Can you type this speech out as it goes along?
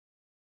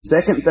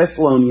2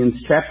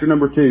 Thessalonians chapter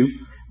number 2,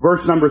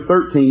 verse number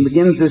 13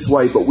 begins this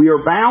way, "But we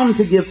are bound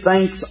to give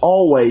thanks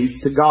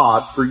always to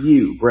God for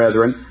you,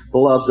 brethren,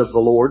 beloved of the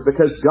Lord,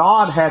 because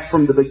God hath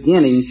from the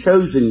beginning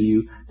chosen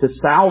you to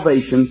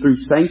salvation through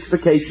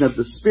sanctification of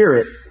the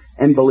Spirit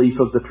and belief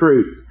of the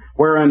truth,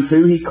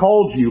 whereunto He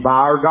called you by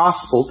our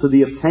gospel to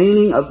the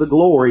obtaining of the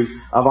glory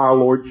of our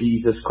Lord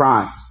Jesus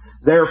Christ.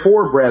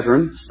 Therefore,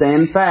 brethren,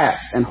 stand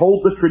fast and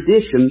hold the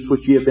traditions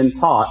which ye have been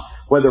taught,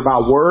 whether by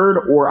word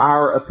or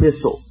our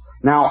epistle.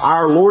 Now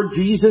our Lord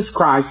Jesus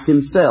Christ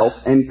Himself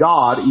and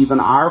God,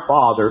 even our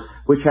Father,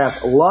 which hath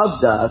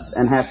loved us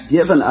and hath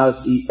given us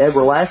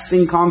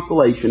everlasting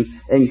consolation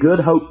and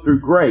good hope through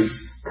grace,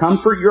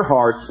 comfort your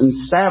hearts and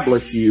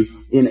establish you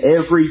in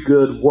every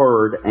good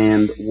word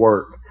and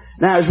work."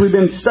 Now, as we've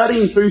been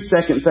studying through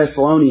 2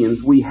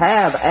 Thessalonians, we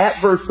have,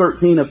 at verse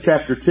 13 of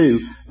chapter 2,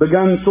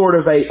 begun sort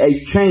of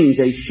a change,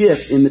 a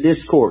shift in the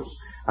discourse.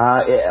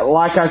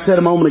 Like I said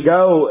a moment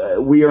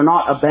ago, we are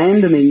not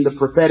abandoning the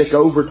prophetic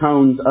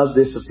overtones of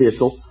this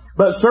epistle,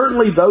 but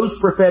certainly those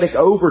prophetic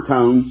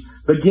overtones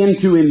begin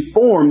to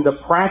inform the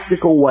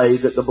practical way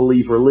that the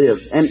believer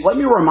lives. And let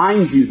me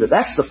remind you that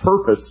that's the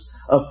purpose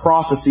of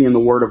prophecy in the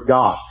Word of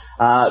God.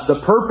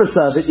 The purpose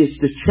of it is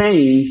to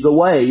change the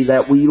way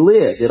that we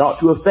live. It ought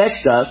to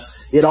affect us.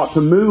 It ought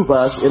to move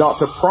us. It ought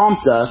to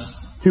prompt us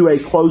to a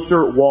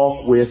closer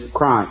walk with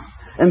Christ.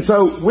 And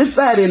so, with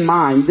that in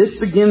mind, this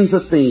begins a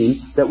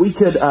theme that we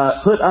could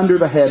put under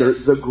the header,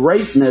 the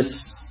greatness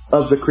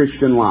of the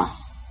Christian life.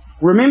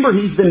 Remember,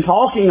 he's been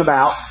talking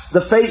about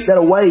the fate that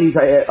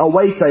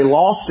awaits a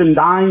lost and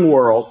dying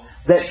world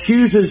that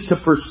chooses to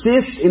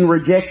persist in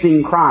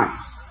rejecting Christ.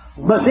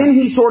 But then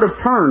he sort of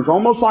turns,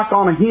 almost like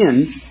on a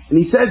hinge, and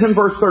he says in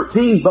verse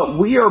 13, "But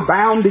we are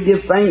bound to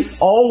give thanks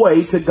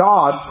always to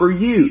God for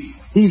you."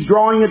 He's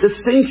drawing a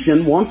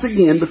distinction, once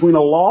again, between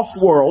a lost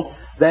world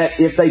that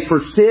if they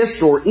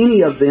persist, or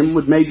any of them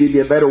would maybe be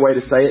a better way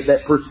to say it,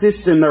 that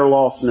persist in their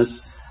lostness,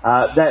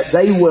 that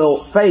they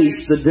will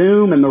face the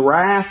doom and the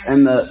wrath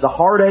and the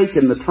heartache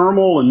and the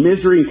turmoil and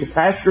misery and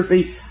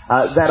catastrophe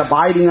that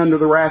abiding under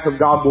the wrath of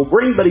God will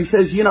bring. But he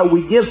says,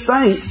 we give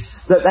thanks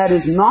that that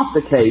is not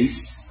the case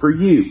for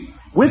you.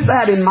 With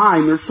that in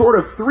mind, there's sort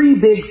of three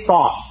big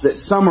thoughts that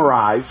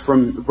summarize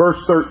from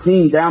verse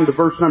 13 down to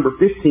verse number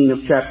 15 of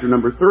chapter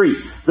number 3.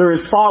 They're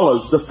as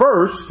follows. The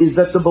first is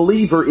that the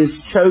believer is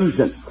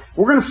chosen.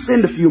 We're going to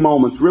spend a few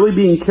moments really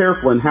being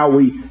careful in how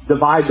we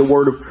divide the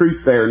word of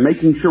truth there and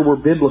making sure we're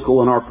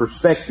biblical in our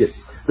perspective.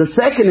 The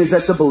second is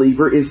that the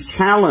believer is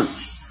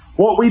challenged.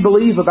 What we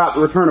believe about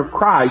the return of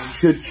Christ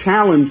should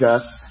challenge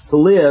us to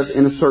live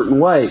in a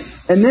certain way.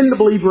 And then the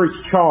believer is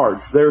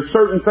charged. There are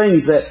certain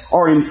things that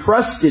are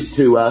entrusted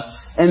to us,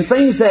 and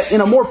things that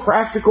in a more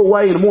practical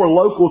way, in a more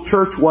local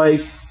church way,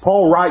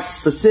 Paul writes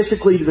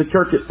specifically to the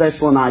church at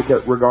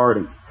Thessalonica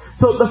regarding.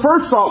 So the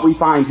first thought we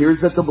find here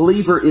is that the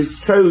believer is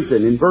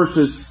chosen in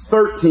verses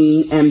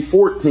 13 and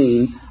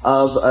 14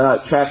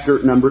 of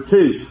chapter number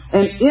 2.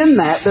 And in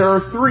that there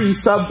are three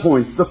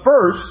subpoints. The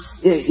first,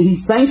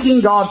 he's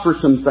thanking God for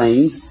some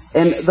things.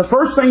 And the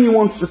first thing he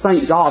wants to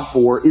thank God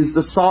for is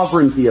the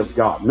sovereignty of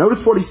God.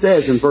 Notice what he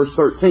says in verse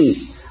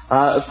 13.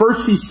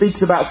 First he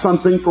speaks about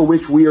something for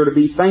which we are to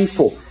be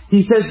thankful.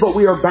 He says, "But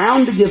we are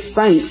bound to give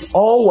thanks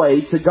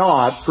always to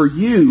God for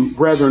you,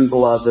 brethren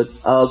beloved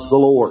of the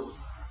Lord."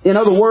 In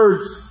other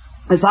words,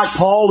 it's like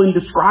Paul, in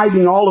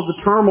describing all of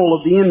the turmoil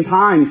of the end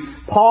times,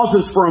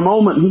 pauses for a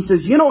moment and he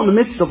says, in the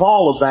midst of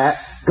all of that,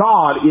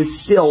 God is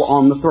still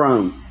on the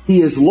throne.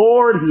 He is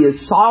Lord. He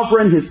is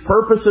sovereign. His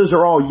purposes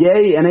are all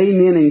yea and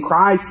amen in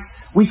Christ.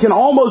 We can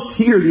almost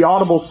hear the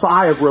audible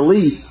sigh of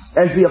relief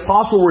as the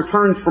apostle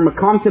returns from a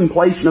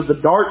contemplation of the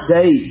dark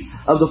days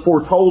of the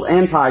foretold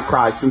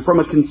Antichrist and from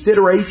a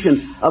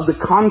consideration of the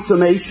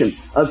consummation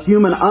of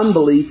human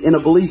unbelief in a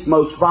belief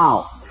most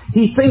vile.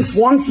 He thinks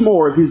once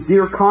more of his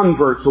dear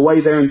converts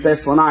away there in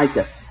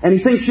Thessalonica. And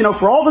he thinks,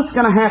 for all that's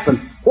going to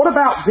happen, what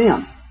about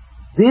them?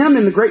 Them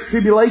in the Great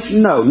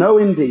Tribulation? No,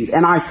 indeed.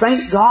 And I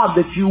thank God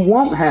that you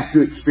won't have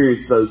to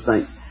experience those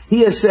things.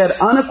 He has said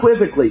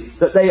unequivocally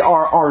that they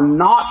are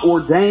not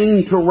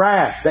ordained to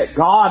wrath, that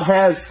God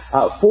has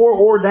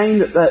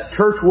foreordained that the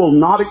church will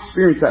not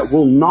experience that,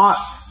 will not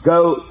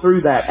go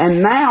through that.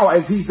 And now,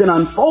 as he's been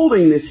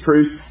unfolding this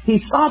truth, he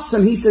stops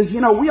and he says,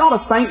 we ought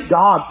to thank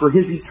God for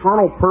His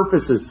eternal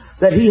purposes,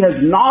 that He has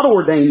not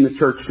ordained the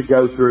church to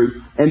go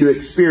through and to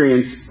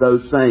experience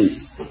those things.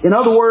 In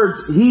other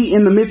words, he,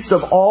 in the midst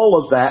of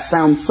all of that,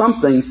 found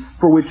something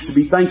for which to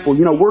be thankful.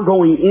 We're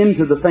going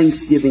into the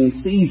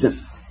Thanksgiving season.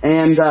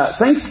 And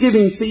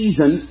Thanksgiving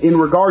season, in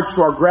regards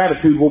to our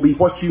gratitude, will be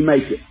what you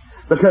make it.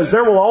 Because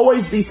there will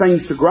always be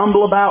things to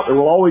grumble about. There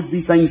will always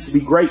be things to be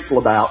grateful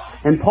about.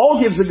 And Paul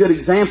gives a good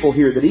example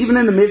here that even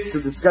in the midst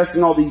of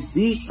discussing all these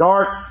deep,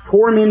 dark,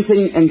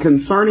 tormenting, and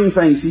concerning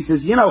things, he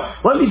says,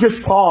 let me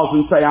just pause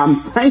and say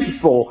I'm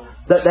thankful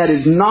that that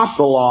is not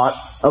the lot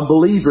of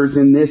believers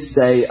in this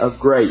day of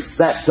grace.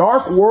 That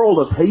dark world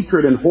of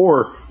hatred and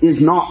horror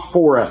is not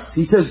for us.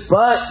 He says,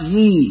 "But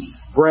ye,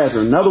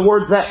 brethren. In other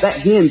words,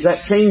 that hinge,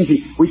 that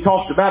changing. We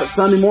talked about it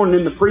Sunday morning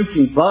in the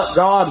preaching. But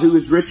God, who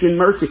is rich in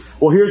mercy.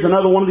 Well, here's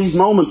another one of these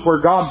moments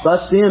where God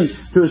butts in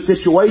to a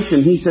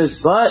situation. He says,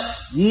 but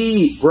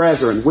ye,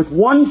 brethren. With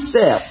one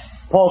step,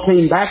 Paul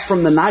came back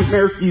from the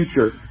nightmare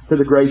future to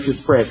the gracious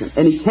present.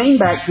 And he came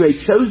back to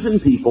a chosen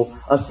people,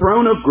 a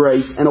throne of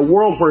grace, and a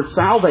world where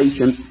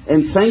salvation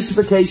and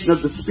sanctification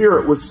of the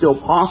Spirit was still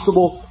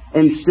possible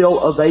and still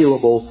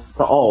available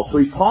to all. So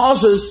he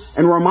pauses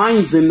and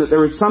reminds them that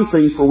there is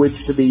something for which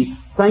to be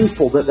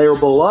thankful, that they are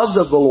beloved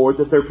of the Lord,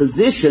 that their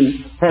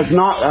position has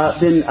not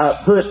been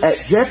put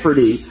at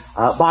jeopardy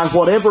by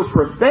whatever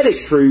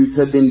prophetic truths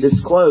have been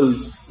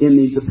disclosed in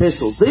these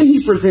epistles. Then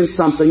he presents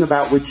something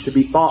about which to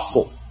be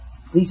thoughtful.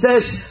 He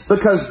says,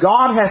 because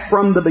God hath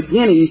from the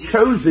beginning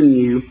chosen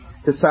you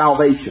to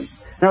salvation.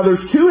 Now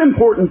there's two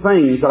important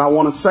things that I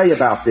want to say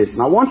about this,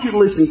 and I want you to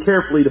listen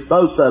carefully to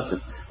both of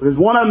them. Because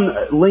one of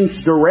them links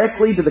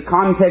directly to the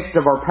context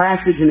of our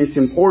passage and it's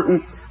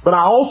important. But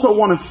I also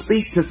want to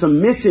speak to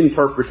some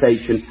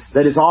misinterpretation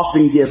that is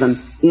often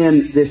given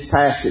in this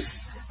passage.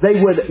 They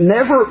would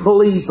never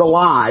believe the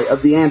lie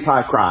of the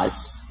Antichrist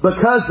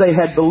because they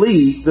had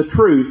believed the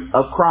truth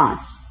of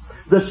Christ.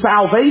 The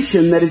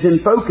salvation that is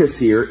in focus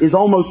here is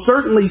almost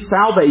certainly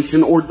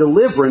salvation or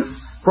deliverance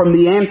from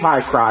the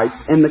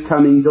Antichrist and the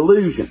coming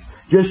delusion.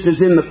 Just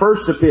as in the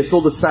first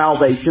epistle, the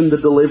salvation,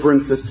 the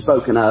deliverance that's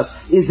spoken of,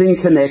 is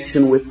in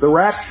connection with the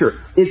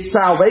rapture. It's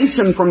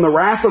salvation from the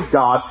wrath of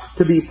God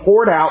to be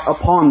poured out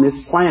upon this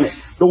planet.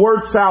 The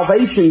word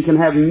salvation can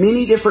have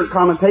many different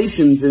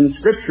connotations in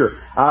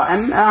Scripture.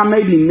 And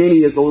maybe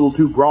many is a little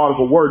too broad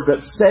of a word,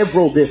 but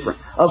several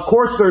different. Of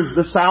course, there's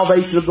the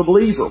salvation of the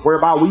believer,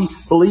 whereby we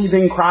believe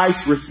in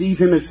Christ, receive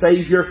Him as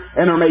Savior,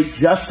 and are made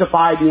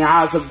justified in the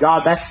eyes of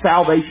God. That's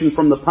salvation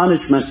from the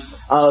punishment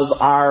of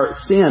our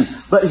sin.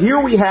 But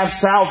here we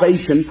have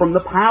salvation from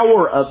the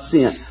power of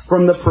sin,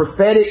 from the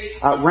prophetic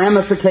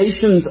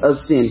ramifications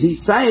of sin.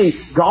 He's saying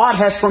God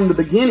has from the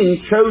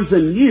beginning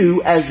chosen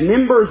you as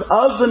members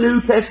of the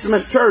New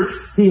Testament church.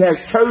 He has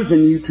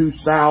chosen you to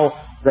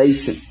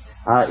salvation.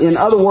 In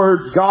other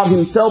words, God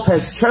Himself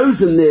has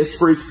chosen this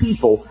for His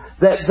people,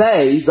 that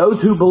they,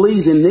 those who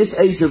believe in this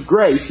age of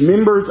grace,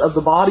 members of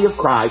the body of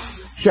Christ,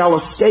 shall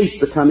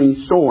escape the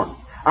coming storm.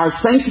 Our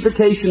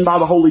sanctification by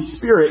the Holy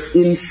Spirit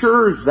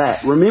ensures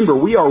that. Remember,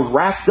 we are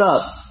wrapped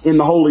up in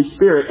the Holy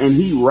Spirit and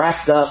He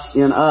wrapped up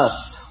in us.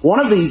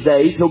 One of these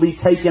days, He'll be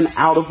taken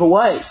out of the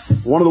way.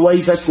 One of the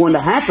ways that's going to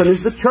happen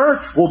is the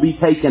church will be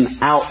taken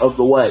out of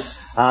the way.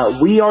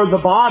 We are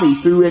the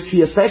body through which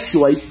He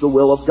effectuates the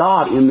will of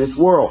God in this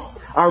world.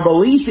 Our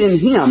belief in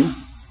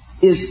Him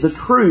is the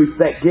truth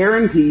that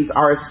guarantees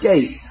our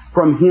escape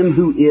from him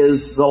who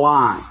is the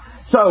lie.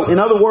 So, in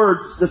other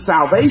words, the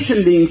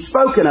salvation being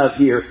spoken of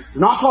here is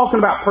not talking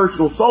about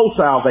personal soul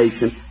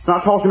salvation. It's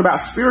not talking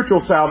about spiritual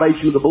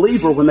salvation of the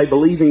believer when they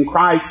believe in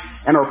Christ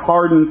and are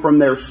pardoned from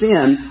their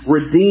sin,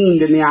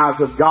 redeemed in the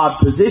eyes of God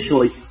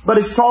positionally. But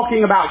it's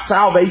talking about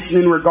salvation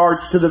in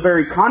regards to the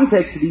very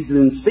context that he's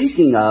been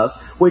speaking of,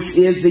 which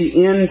is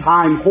the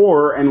end-time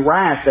horror and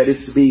wrath that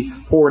is to be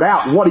poured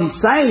out. And what he's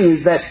saying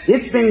is that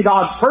it's been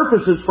God's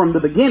purposes from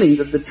the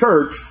beginning that the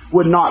church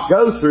would not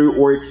go through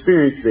or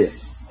experience this.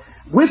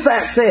 With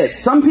that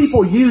said, some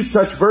people use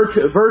such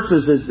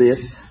verses as this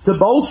to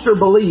bolster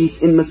belief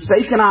in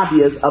mistaken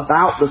ideas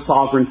about the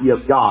sovereignty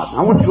of God.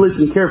 I want you to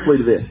listen carefully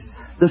to this.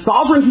 The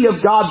sovereignty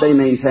of God, they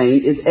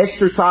maintain, is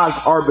exercised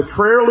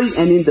arbitrarily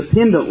and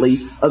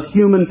independently of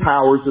human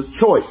powers of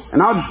choice.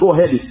 And I'll just go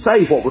ahead and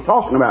say what we're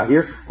talking about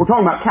here. We're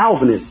talking about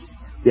Calvinism.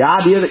 The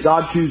idea that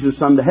God chooses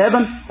some to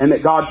heaven and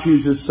that God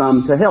chooses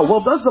some to hell.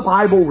 Well, does the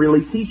Bible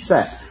really teach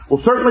that?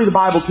 Well, certainly the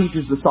Bible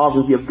teaches the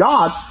sovereignty of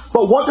God,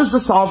 but what does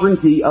the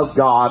sovereignty of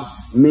God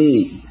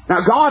mean? Now,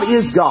 God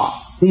is God.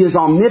 He is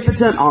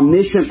omnipotent,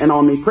 omniscient, and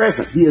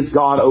omnipresent. He is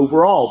God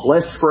over all,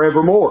 blessed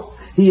forevermore.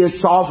 He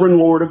is sovereign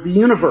Lord of the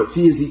universe.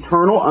 He is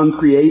eternal,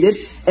 uncreated,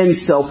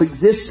 and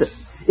self-existent.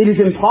 It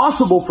is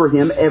impossible for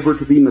Him ever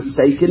to be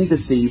mistaken,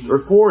 deceived,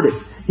 or thwarted.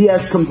 He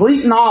has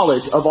complete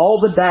knowledge of all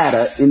the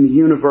data in the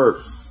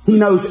universe. He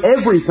knows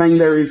everything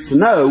there is to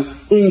know,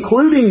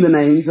 including the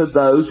names of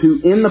those who,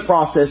 in the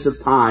process of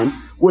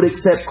time, would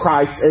accept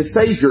Christ as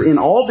Savior in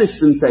all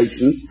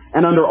dispensations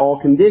and under all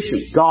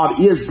conditions.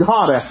 God is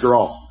God, after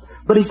all.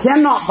 But He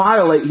cannot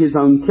violate His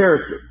own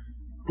character.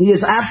 He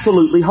is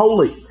absolutely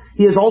holy.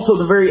 He is also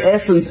the very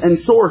essence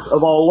and source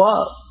of all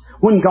love.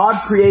 When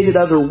God created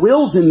other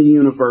wills in the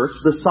universe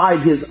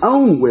beside His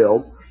own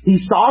will, He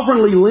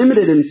sovereignly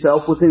limited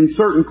Himself within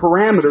certain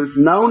parameters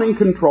known and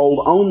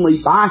controlled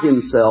only by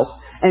Himself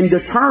and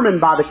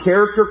determined by the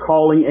character,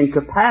 calling, and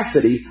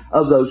capacity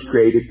of those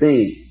created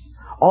beings.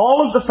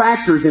 All of the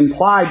factors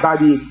implied by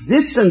the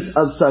existence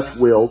of such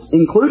wills,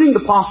 including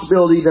the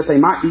possibility that they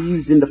might be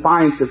used in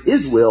defiance of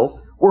His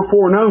will, were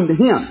foreknown to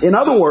Him. In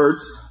other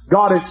words,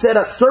 God has set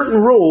up certain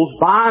rules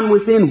by and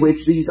within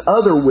which these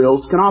other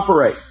wills can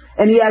operate.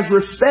 And He has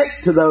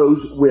respect to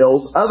those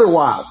wills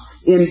otherwise.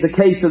 In the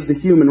case of the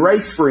human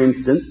race, for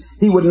instance,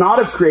 He would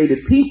not have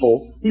created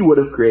people, He would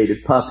have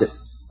created puppets.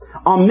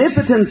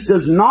 Omnipotence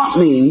does not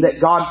mean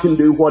that God can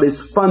do what is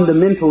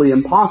fundamentally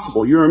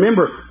impossible. You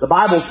remember, the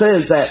Bible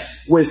says that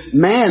with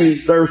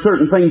man there are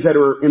certain things that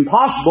are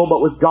impossible,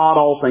 but with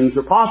God all things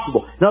are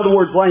possible. In other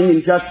words, laying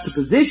in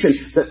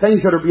juxtaposition that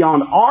things that are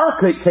beyond our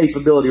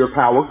capability or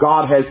power,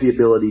 God has the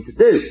ability to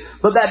do.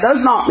 But that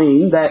does not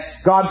mean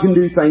that God can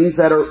do things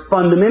that are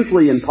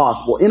fundamentally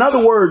impossible. In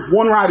other words,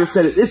 one writer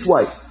said it this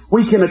way: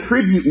 we can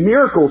attribute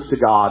miracles to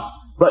God,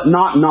 but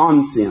not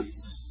nonsense.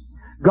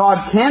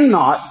 God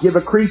cannot give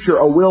a creature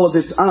a will of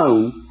its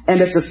own and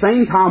at the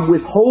same time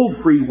withhold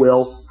free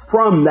will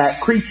from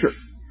that creature.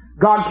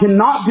 God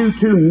cannot do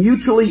two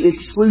mutually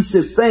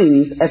exclusive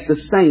things at the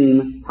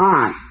same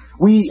time.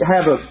 We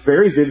have a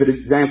very vivid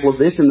example of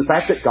this in the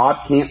fact that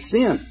God can't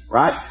sin,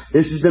 right?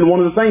 This has been one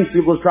of the things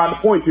people have tried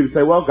to point to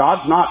say, well,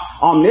 God's not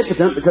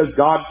omnipotent because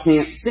God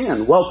can't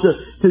sin. Well,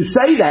 to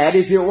say that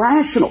is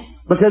irrational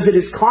because it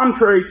is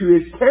contrary to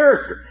His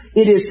character.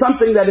 It is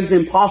something that is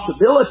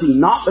impossibility,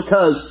 not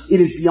because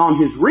it is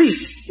beyond His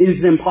reach. It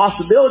is an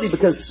impossibility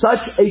because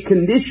such a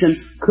condition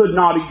could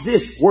not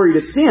exist. Were He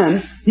to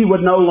sin, He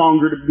would no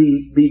longer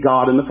be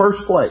God in the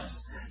first place.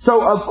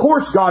 So, of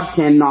course, God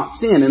cannot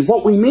sin. And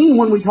what we mean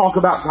when we talk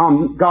about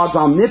God's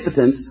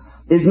omnipotence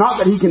is not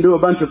that He can do a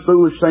bunch of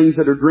foolish things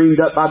that are dreamed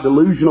up by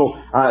delusional,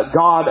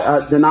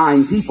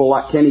 God-denying people,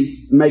 like can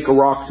He make a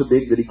rock so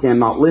big that He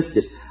cannot lift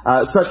it.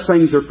 Such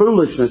things are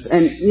foolishness.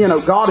 And,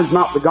 God is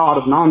not the God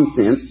of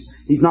nonsense.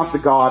 He's not the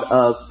God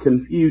of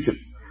confusion.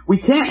 We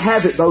can't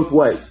have it both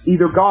ways.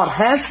 Either God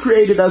has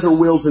created other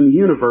wills in the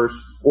universe,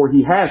 or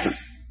He hasn't.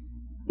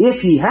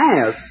 If He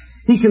has,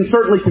 He can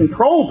certainly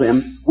control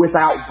them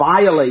without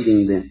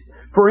violating them.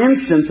 For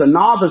instance, a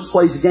novice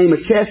plays a game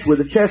of chess with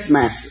a chess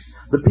master.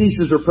 The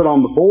pieces are put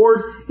on the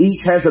board.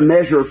 Each has a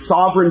measure of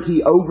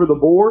sovereignty over the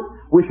board.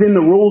 Within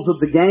the rules of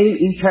the game,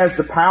 each has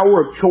the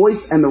power of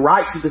choice and the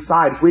right to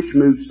decide which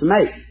moves to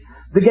make.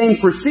 The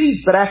game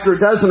proceeds, but after a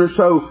dozen or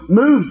so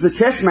moves, the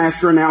chess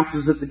master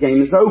announces that the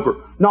game is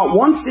over. Not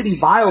once did he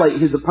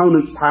violate his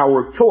opponent's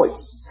power of choice.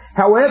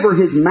 However,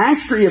 his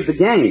mastery of the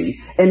game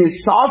and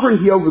his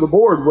sovereignty over the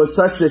board was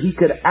such that he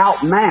could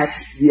outmatch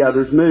the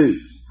other's moves.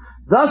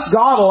 Thus,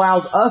 God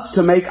allows us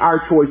to make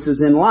our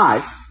choices in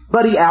life,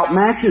 but He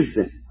outmatches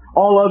them.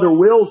 All other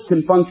wills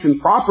can function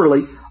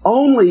properly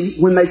only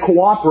when they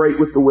cooperate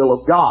with the will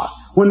of God.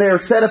 When they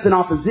are set up in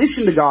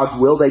opposition to God's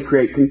will, they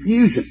create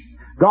confusion.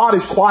 God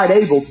is quite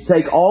able to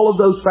take all of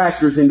those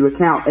factors into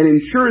account and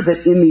ensure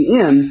that in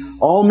the end,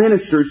 all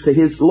ministers to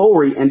His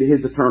glory and to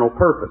His eternal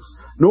purpose.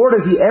 Nor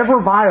does He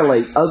ever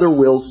violate other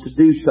wills to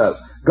do so.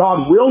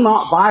 God will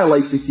not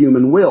violate the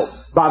human will.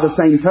 By the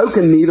same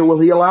token, neither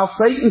will He allow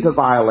Satan to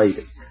violate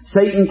it.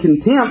 Satan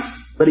can tempt,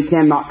 but he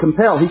cannot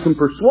compel. He can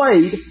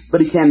persuade,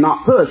 but he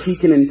cannot push. He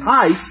can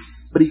entice,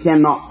 but he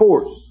cannot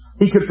force.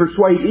 He could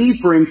persuade Eve,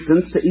 for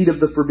instance, to eat of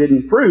the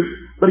forbidden fruit,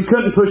 but he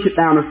couldn't push it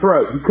down her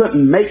throat. He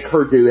couldn't make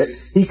her do it.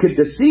 He could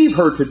deceive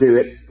her to do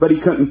it, but he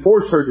couldn't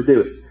force her to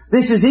do it.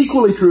 This is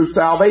equally true of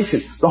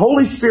salvation. The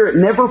Holy Spirit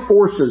never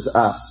forces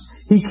us.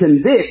 He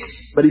convicts,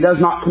 but He does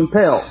not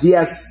compel. He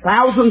has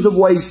thousands of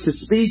ways to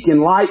speak,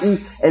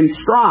 enlighten, and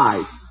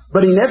strive,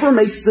 but He never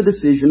makes the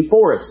decision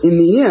for us. In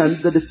the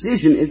end, the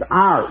decision is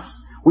ours.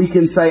 We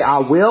can say, I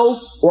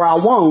will or I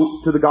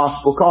won't to the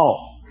gospel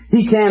call.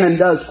 He can and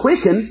does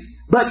quicken,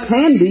 but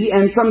can be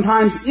and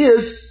sometimes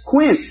is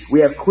quenched.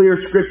 We have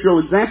clear scriptural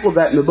example of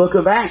that in the book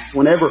of Acts.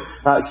 Whenever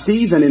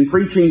Stephen, in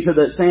preaching to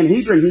the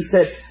Sanhedrin, he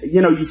said,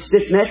 you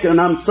stiff-necked and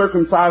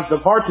uncircumcised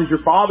of hearts as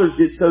your fathers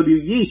did, so do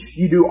ye.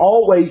 You do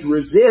always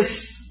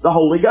resist the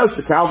Holy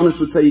Ghost. The Calvinists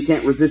would say you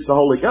can't resist the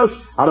Holy Ghost.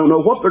 I don't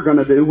know what they're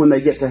going to do when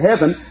they get to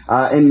heaven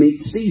and meet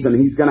Stephen.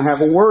 He's going to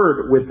have a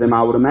word with them,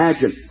 I would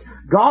imagine.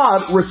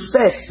 God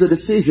respects the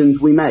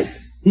decisions we make.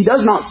 He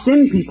does not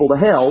send people to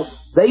hell.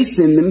 They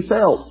send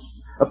themselves.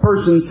 A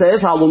person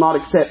says, I will not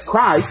accept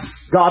Christ.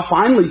 God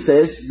finally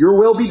says, your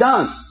will be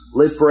done.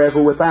 Live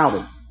forever without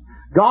Him.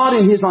 God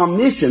in His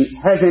omniscience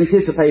has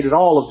anticipated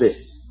all of this.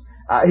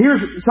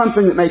 Here's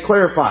something that may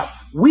clarify.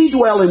 We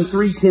dwell in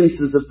 3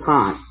 tenses of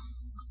time,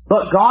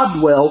 but God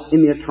dwells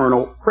in the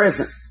eternal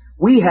present.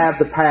 We have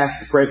the past,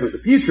 the present, the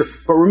future.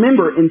 But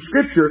remember, in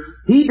Scripture,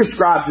 He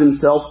describes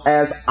Himself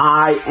as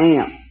I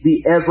am,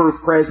 the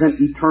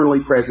ever-present, eternally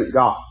present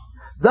God.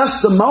 Thus,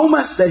 the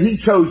moment that He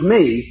chose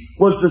me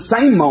was the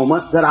same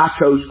moment that I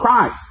chose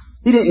Christ.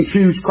 He didn't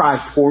choose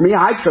Christ for me.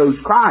 I chose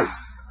Christ.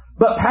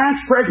 But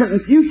past, present,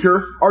 and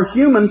future are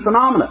human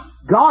phenomena.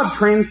 God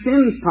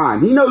transcends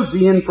time. He knows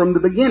the end from the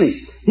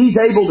beginning. He's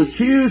able to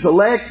choose,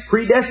 elect,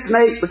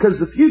 predestinate, because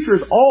the future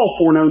is all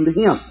foreknown to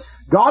Him.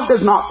 God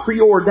does not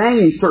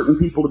preordain certain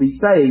people to be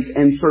saved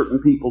and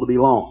certain people to be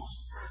lost.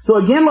 So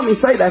again, let me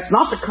say that's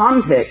not the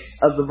context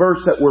of the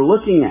verse that we're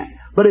looking at.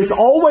 But it's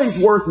always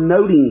worth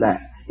noting that.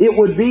 It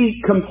would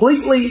be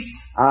completely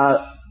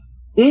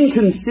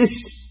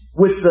inconsistent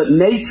with the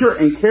nature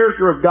and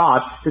character of God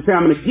to say,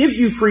 I'm going to give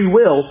you free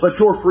will, but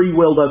your free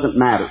will doesn't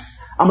matter.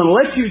 I'm going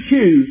to let you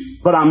choose,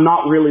 but I'm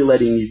not really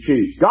letting you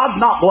choose.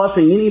 God's not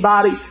bluffing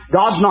anybody.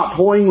 God's not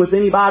toying with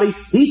anybody.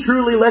 He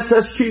truly lets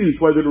us choose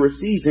whether to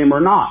receive Him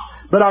or not.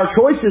 But our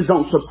choices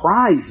don't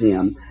surprise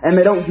Him, and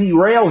they don't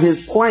derail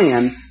His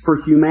plan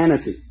for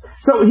humanity.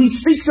 So He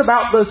speaks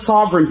about the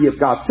sovereignty of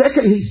God.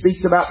 Second, He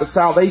speaks about the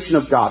salvation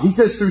of God. He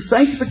says, through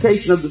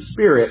sanctification of the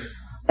Spirit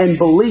and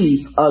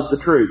belief of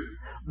the truth.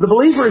 The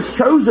believer is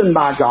chosen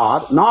by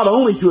God not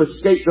only to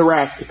escape the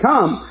wrath to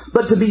come,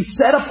 but to be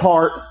set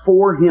apart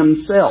for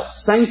Himself.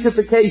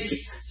 Sanctification.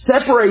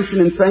 Separation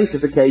and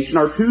sanctification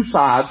are two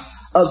sides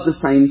of the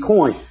same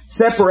coin.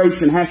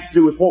 Separation has to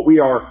do with what we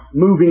are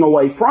moving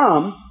away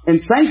from, and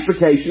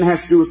sanctification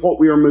has to do with what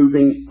we are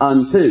moving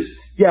unto.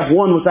 If you have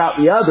one without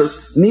the other,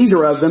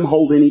 neither of them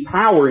hold any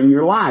power in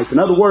your life. In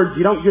other words,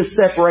 you don't just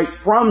separate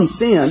from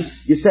sin,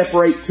 you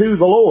separate to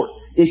the Lord.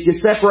 If you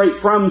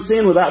separate from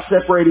sin without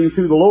separating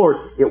to the Lord,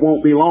 it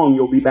won't be long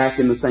you'll be back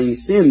in the same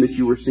sin that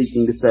you were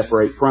seeking to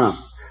separate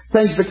from.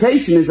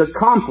 Sanctification is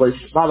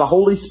accomplished by the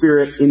Holy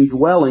Spirit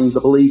indwelling the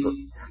believer.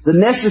 The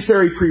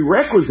necessary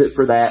prerequisite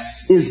for that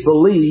is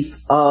belief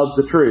of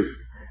the truth.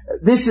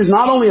 This is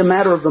not only a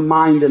matter of the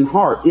mind and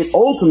heart, it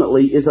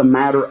ultimately is a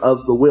matter of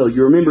the will.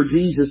 You remember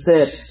Jesus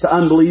said to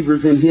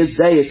unbelievers in His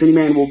day, if any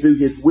man will do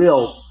His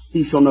will,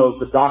 he shall know of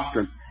the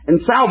doctrine. And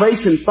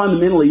salvation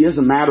fundamentally is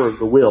a matter of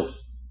the will.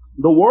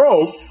 The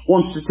world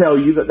wants to tell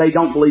you that they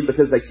don't believe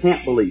because they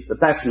can't believe, but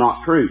that's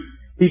not true.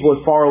 People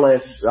with far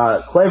less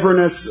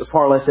cleverness,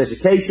 far less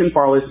education,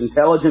 far less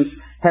intelligence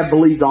have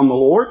believed on the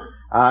Lord.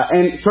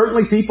 And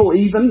certainly people,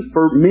 even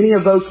for many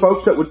of those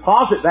folks that would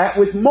posit that,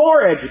 with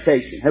more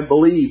education have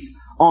believed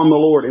on the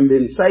Lord and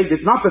been saved.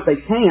 It's not that they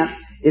can't.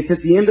 It's at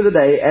the end of the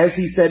day, as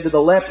He said to the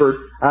leper,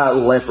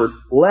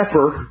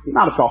 He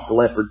might have talked to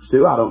leopards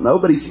too, I don't know,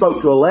 but He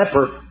spoke to a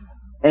leper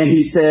and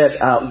He said,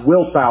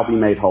 wilt thou be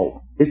made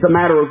whole? It's a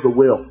matter of the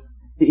will.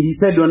 He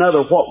said to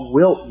another, what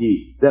wilt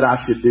ye that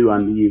I should do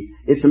unto you?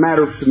 It's a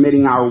matter of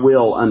submitting our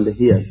will unto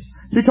His.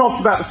 So He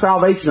talks about the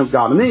salvation of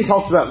God, and then He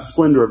talks about the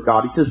splendor of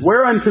God. He says,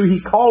 whereunto He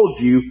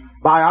called you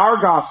by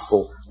our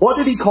gospel. What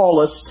did He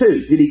call us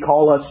to? Did He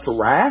call us to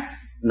wrath?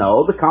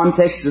 No, the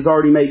context is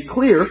already made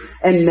clear,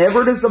 and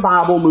never does the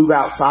Bible move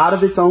outside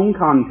of its own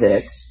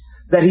context,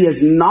 that He has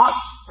not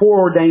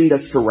foreordained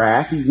us to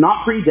wrath. He's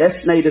not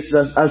predestinated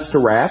us to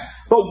wrath.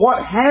 But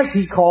what has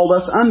He called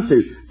us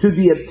unto? To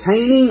the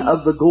obtaining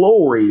of the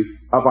glory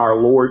of our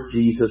Lord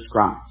Jesus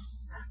Christ.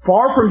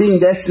 Far from being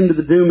destined to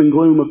the doom and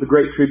gloom of the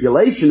great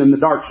tribulation and the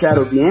dark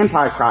shadow of the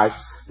Antichrist,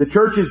 the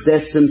church is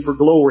destined for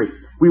glory.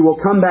 We will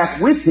come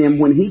back with Him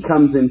when He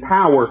comes in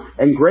power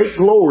and great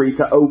glory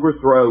to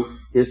overthrow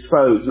His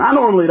foes. And I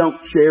normally don't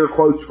share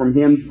quotes from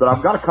hymns, but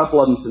I've got a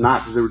couple of them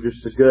tonight because they were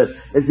just so good.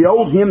 As the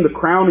old hymn, The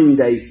Crowning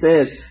Day,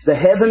 says, the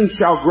heavens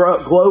shall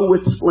glow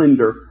with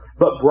splendor,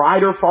 but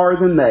brighter far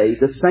than they.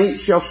 The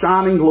saints shall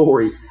shine in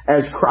glory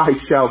as Christ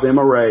shall them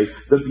array.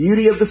 The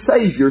beauty of the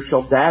Savior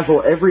shall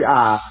dazzle every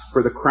eye,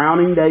 for the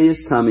crowning day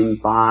is coming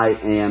by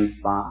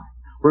and by.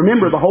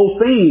 Remember, the whole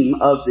theme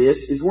of this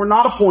is we're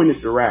not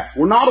appointed to wrath.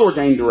 We're not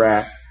ordained to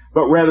wrath,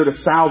 but rather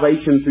to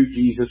salvation through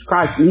Jesus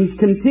Christ. And He's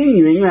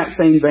continuing that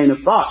same vein of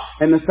thought.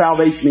 And the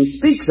salvation He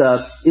speaks of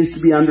is to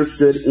be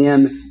understood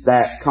in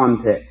that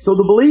context. So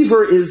the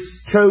believer is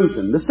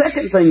chosen. The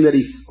second thing that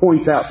He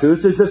points out to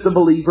us is that the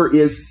believer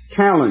is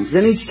challenged.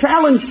 And he's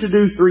challenged to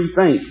do three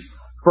things.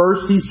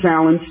 First, he's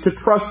challenged to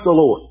trust the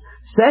Lord.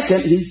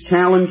 Second, he's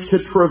challenged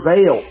to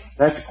travail.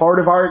 That's part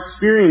of our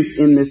experience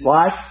in this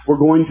life. We're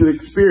going to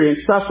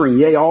experience suffering.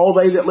 Yea, all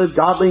they that live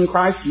godly in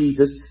Christ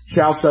Jesus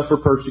shall suffer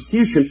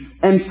persecution.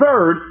 And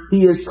third,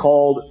 he is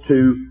called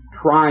to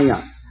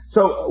triumph.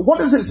 So what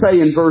does it say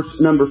in verse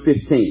number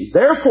 15?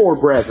 Therefore,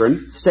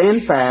 brethren,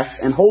 stand fast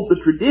and hold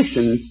the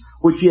traditions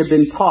which ye have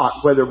been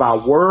taught, whether by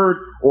word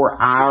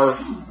or our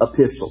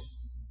epistle.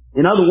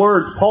 In other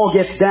words, Paul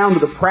gets down to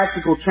the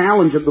practical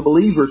challenge of the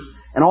believers,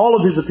 and all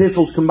of his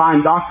epistles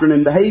combine doctrine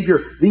and behavior.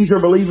 These are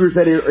believers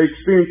that are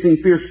experiencing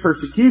fierce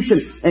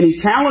persecution, and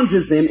he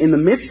challenges them in the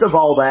midst of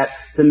all that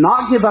to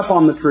not give up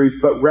on the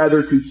truth, but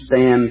rather to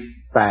stand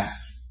fast.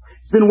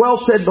 It's been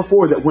well said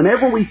before that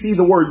whenever we see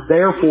the word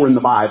therefore in the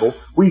Bible,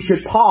 we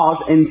should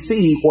pause and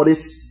see what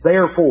it's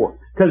there for,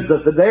 because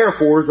the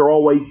therefores are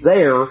always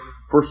there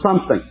for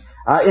something.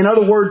 In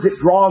other words, it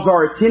draws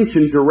our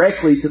attention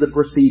directly to the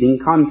preceding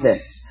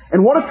context.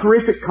 And what a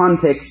terrific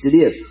context it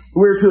is.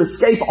 We're to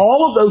escape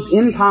all of those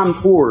end-time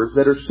horrors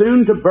that are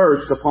soon to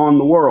burst upon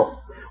the world.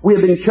 We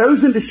have been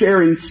chosen to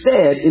share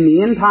instead in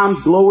the end-times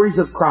glories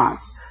of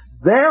Christ.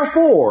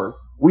 Therefore,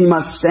 we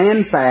must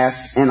stand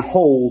fast and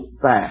hold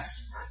fast.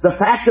 The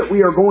fact that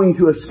we are going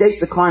to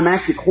escape the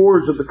climactic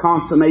horrors of the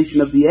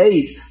consummation of the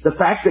age, the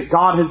fact that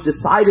God has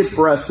decided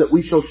for us that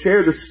we shall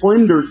share the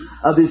splendors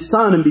of His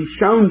Son and be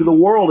shown to the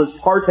world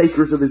as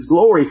partakers of His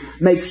glory,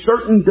 makes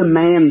certain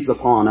demands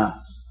upon us.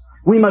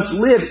 We must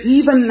live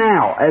even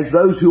now as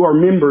those who are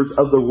members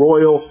of the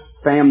royal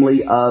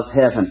family of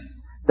heaven.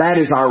 That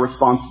is our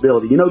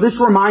responsibility. You know, this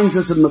reminds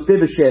us of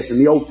Mephibosheth in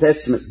the Old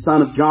Testament,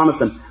 son of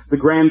Jonathan, the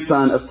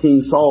grandson of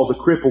King Saul,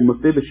 the crippled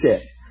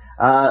Mephibosheth.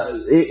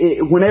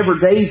 Whenever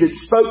David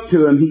spoke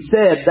to him, he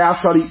said, "Thou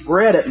shalt eat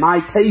bread at my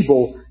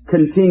table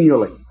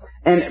continually."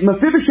 And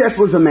Mephibosheth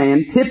was a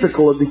man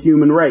typical of the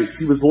human race.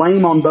 He was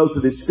lame on both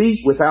of his feet,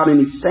 without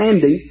any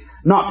standing,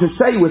 not to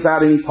say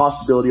without any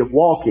possibility of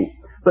walking.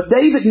 But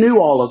David knew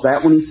all of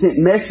that when he sent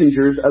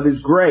messengers of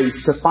his grace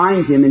to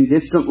find him in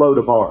distant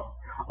Lodabar.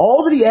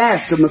 All that he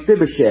asked of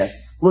Mephibosheth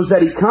was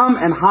that he come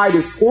and hide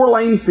his poor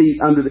lame feet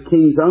under the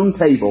king's own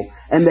table,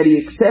 and that he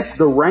accept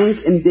the rank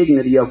and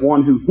dignity of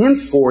one who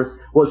henceforth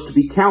was to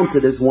be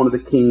counted as one of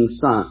the king's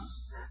sons.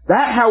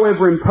 That,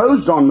 however,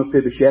 imposed on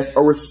Mephibosheth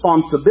a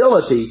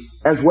responsibility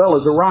as well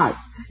as a right.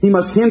 He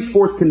must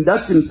henceforth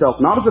conduct himself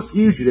not as a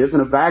fugitive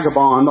and a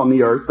vagabond on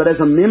the earth, but as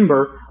a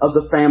member of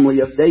the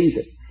family of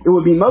David. It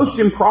would be most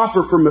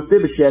improper for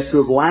Mephibosheth to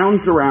have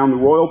lounged around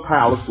the royal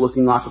palace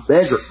looking like a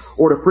beggar,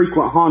 or to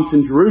frequent haunts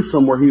in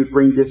Jerusalem where he would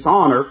bring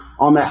dishonor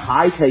on that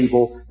high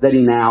table that he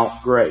now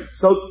graced.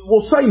 So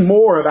we'll say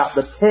more about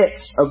the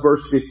text of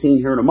verse 15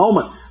 here in a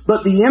moment,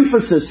 but the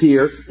emphasis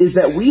here is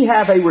that we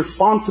have a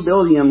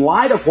responsibility in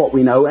light of what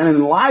we know and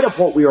in light of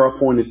what we are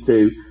appointed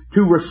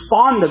to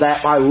respond to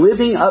that by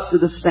living up to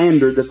the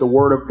standard that the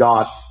Word of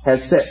God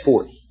has set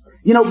forth.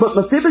 But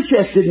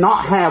Mephibosheth did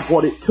not have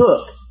what it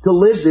took to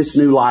live this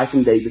new life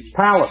in David's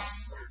palace.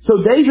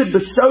 So David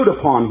bestowed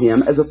upon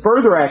him, as a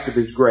further act of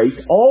his grace,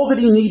 all that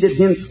he needed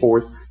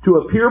henceforth to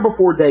appear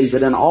before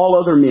David and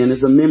all other men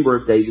as a member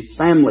of David's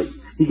family.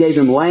 He gave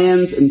him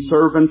lands and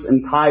servants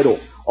and title,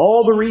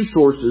 all the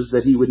resources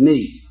that he would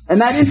need. And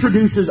that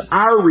introduces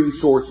our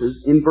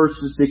resources in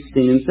verses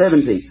 16 and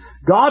 17.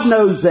 God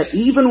knows that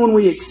even when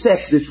we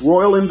accept this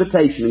royal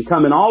invitation and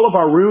come in all of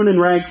our ruin and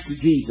rags to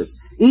Jesus,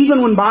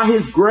 even when by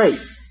His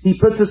grace He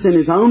puts us in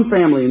His own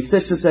family and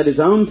sets us at His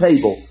own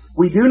table,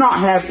 we do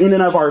not have in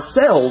and of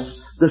ourselves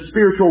the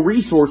spiritual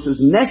resources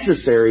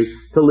necessary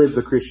to live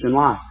the Christian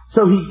life.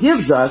 So He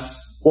gives us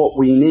what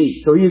we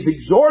need. So He has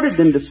exhorted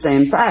them to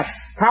stand fast.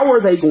 How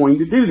are they going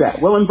to do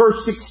that? Well, in verse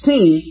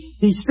 16,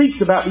 He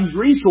speaks about these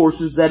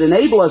resources that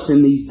enable us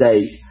in these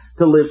days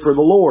to live for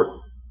the Lord.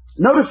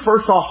 Notice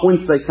first off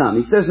whence they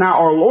come. He says, Now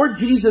our Lord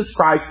Jesus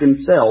Christ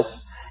Himself,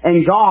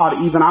 and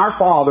God, even our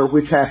Father,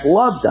 which hath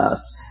loved us,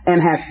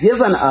 and hath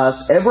given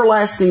us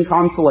everlasting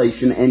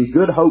consolation and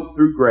good hope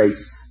through grace,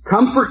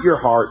 comfort your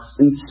hearts,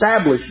 and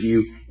establish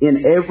you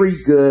in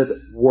every good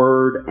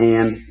word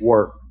and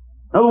work.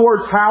 In other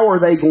words, how are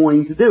they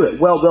going to do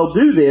it? Well, they'll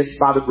do this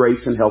by the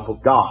grace and help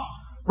of God.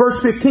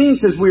 Verse 15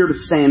 says we are to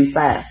stand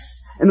fast.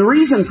 And the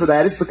reason for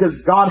that is because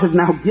God has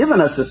now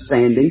given us a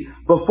standing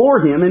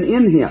before Him and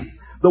in Him.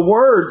 The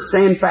word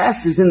stand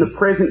fast is in the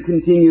present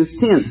continuous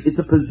tense. It's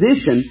a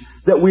position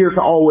that we are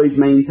to always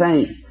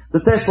maintain.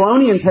 The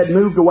Thessalonians had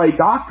moved away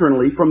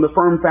doctrinally from the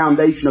firm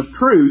foundation of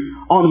truth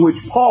on which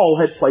Paul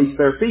had placed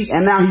their feet.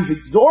 And now he's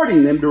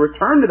exhorting them to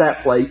return to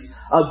that place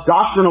of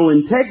doctrinal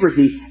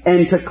integrity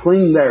and to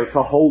cling there,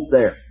 to hold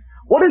there.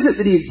 What is it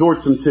that he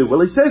exhorts them to?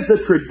 Well, he says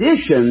the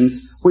traditions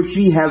which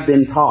ye have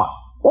been taught.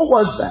 What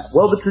was that?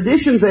 Well, the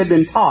traditions they had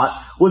been taught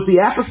was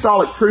the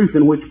apostolic truth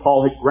in which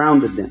Paul had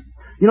grounded them.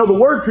 The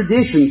word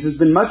traditions has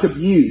been much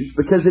abused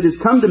because it has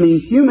come to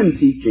mean human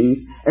teachings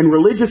and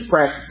religious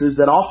practices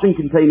that often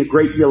contain a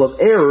great deal of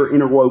error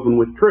interwoven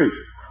with truth.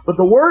 But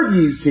the word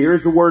used here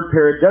is the word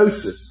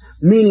paradosis,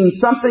 meaning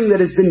something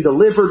that has been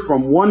delivered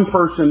from one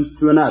person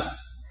to another.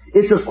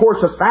 It's of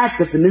course a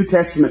fact that the New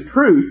Testament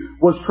truth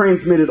was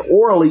transmitted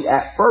orally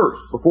at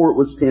first, before it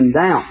was pinned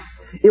down.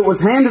 It was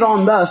handed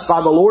on thus by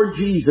the Lord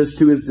Jesus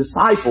to His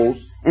disciples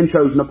and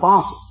chosen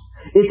apostles.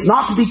 It's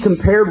not to be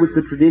compared with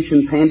the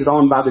traditions handed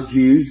on by the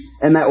Jews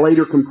and that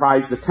later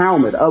comprised the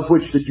Talmud, of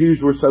which the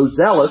Jews were so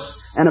zealous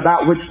and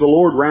about which the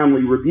Lord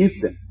roundly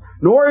rebuked them.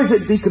 Nor is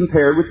it to be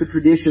compared with the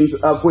traditions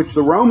of which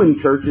the Roman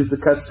Church is the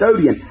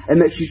custodian,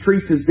 and that she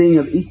treats as being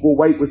of equal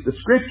weight with the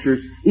Scriptures,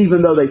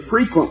 even though they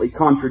frequently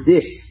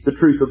contradict the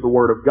truth of the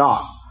Word of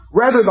God.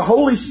 Rather, the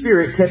Holy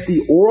Spirit kept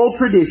the oral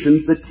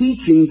traditions, the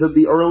teachings of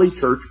the early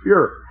church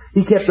pure.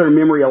 He kept their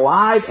memory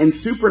alive and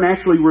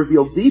supernaturally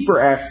revealed deeper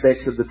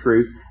aspects of the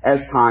truth as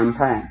time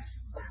passed.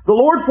 The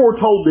Lord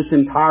foretold this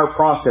entire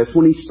process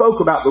when He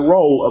spoke about the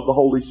role of the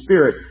Holy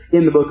Spirit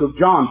in the book of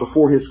John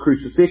before His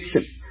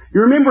crucifixion.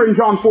 You remember in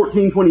John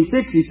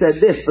 14:26 He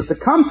said this, But the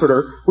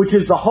Comforter, which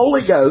is the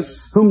Holy Ghost,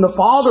 whom the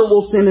Father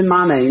will send in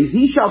my name,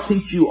 He shall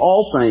teach you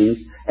all things,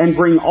 and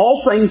bring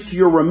all things to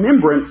your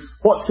remembrance,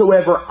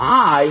 whatsoever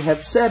I have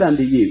said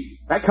unto you.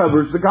 That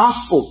covers the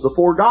Gospels, the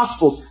four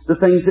Gospels, the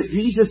things that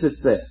Jesus has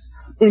said.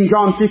 In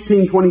John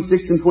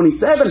 15:26 and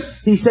 27,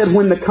 He said,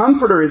 When the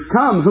Comforter is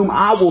come, whom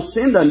I will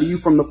send unto you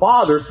from the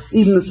Father,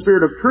 even the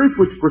Spirit of truth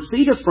which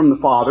proceedeth from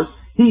the Father,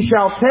 He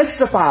shall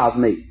testify of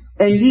me.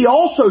 And ye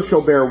also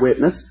shall bear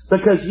witness,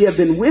 because ye have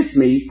been with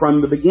me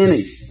from the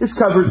beginning. This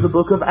covers the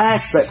book of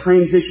Acts, that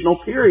transitional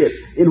period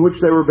in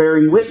which they were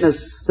bearing witness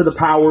to the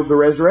power of the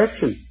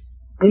resurrection.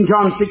 In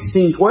John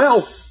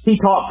 16:12, He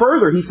taught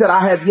further. He said,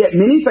 I have yet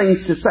many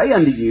things to say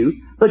unto you,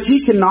 but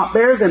ye cannot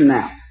bear them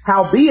now.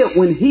 Howbeit,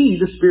 when He,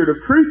 the Spirit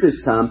of truth,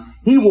 is come,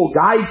 He will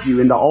guide you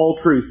into all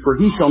truth. For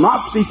He shall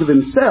not speak of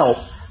Himself,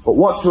 but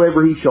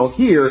whatsoever He shall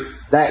hear,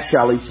 that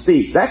shall he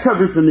speak. That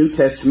covers the New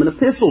Testament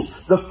epistles,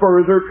 the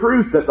further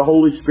truth that the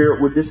Holy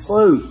Spirit would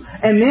disclose.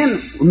 And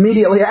then,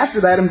 immediately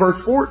after that, in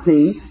verse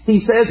 14, he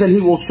says, and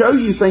he will show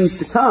you things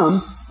to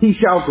come, he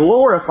shall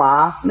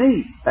glorify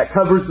me. That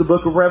covers the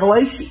book of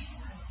Revelation.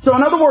 So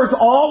in other words,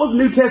 all of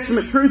New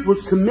Testament truth was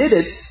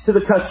committed to the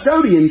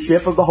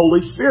custodianship of the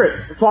Holy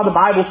Spirit. That's why the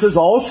Bible says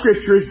all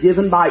Scripture is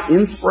given by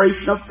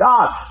inspiration of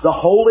God. The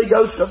Holy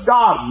Ghost of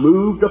God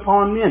moved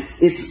upon men.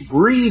 It's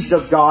breathed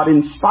of God,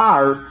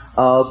 inspired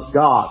of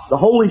God. The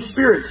Holy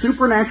Spirit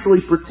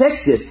supernaturally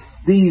protected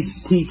these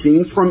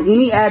teachings from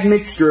any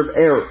admixture of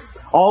error.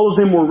 All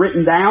of them were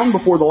written down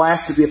before the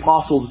last of the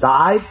apostles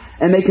died,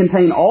 and they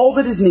contain all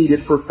that is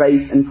needed for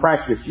faith and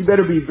practice. You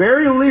better be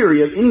very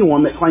leery of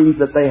anyone that claims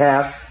that they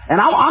have. And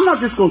I'm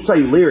not just going to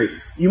say leery.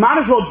 You might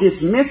as well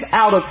dismiss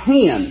out of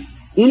hand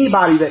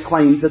anybody that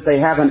claims that they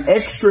have an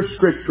extra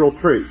scriptural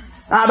truth.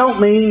 Now, I don't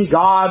mean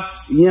God,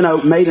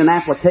 made an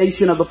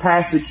application of a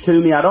passage to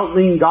me. I don't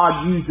mean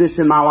God used this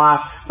in my life.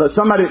 But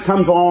somebody that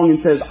comes along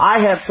and says, I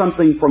have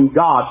something from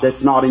God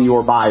that's not in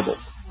your Bible.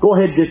 Go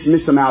ahead,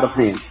 dismiss them out of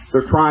hand.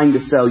 They're trying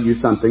to sell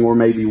you something, or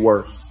maybe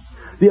worse.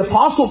 The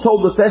apostle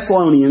told the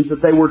Thessalonians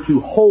that they were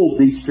to hold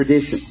these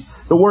traditions.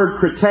 The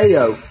word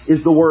krateo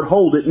is the word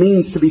hold. It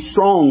means to be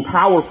strong,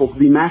 powerful, to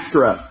be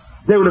master of.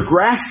 They were to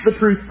grasp the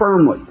truth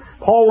firmly.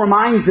 Paul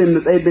reminds them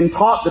that they had been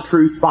taught the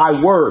truth by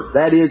word,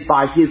 that is,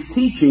 by his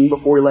teaching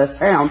before he left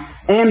town,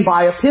 and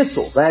by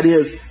epistle, that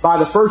is, by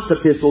the first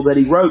epistle that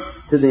he wrote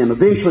to them.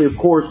 Eventually, of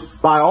course,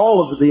 by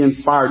all of the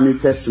inspired New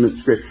Testament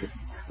Scripture.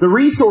 The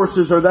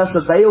resources are thus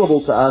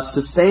available to us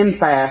to stand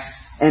fast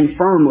and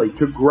firmly,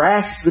 to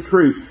grasp the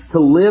truth, to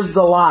live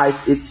the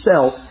life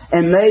itself,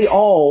 and they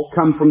all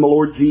come from the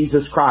Lord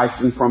Jesus Christ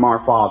and from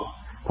our Father.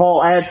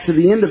 Paul adds to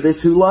the end of this,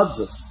 who loves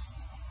us.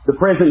 The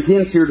present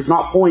tense here does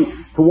not point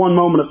to one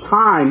moment of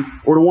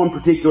time or to one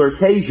particular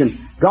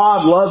occasion.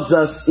 God loves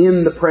us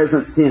in the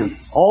present tense.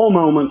 All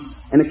moments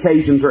and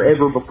occasions are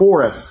ever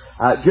before us,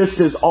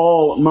 just as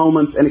all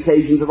moments and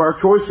occasions of our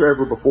choice are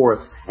ever before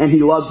us. And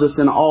He loves us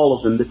in all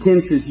of them. The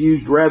tense is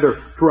used rather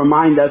to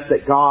remind us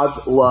that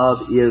God's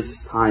love is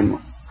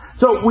timeless.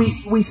 So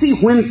we see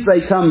whence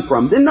they come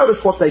from. Then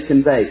notice what they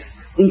convey.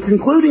 In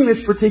concluding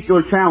this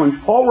particular challenge,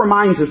 Paul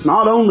reminds us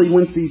not only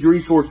whence these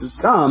resources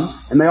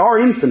come, and they are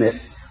infinite,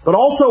 but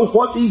also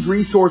what these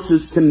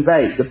resources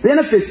convey. The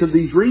benefits of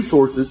these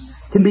resources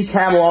can be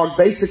cataloged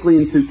basically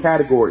in two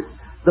categories.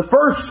 The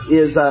first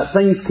is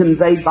things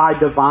conveyed by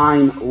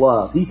divine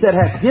love. He said,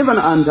 hath given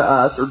unto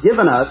us, or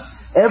given us,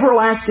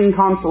 everlasting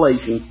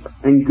consolation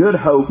and good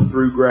hope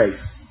through grace.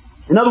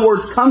 In other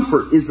words,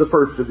 comfort is the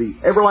first of these.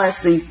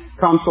 Everlasting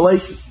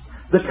consolation.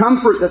 The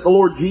comfort that the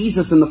Lord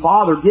Jesus and the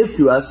Father give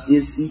to us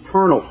is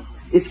eternal.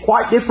 It's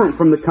quite different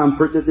from the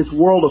comfort that this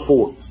world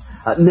affords.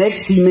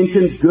 Next, he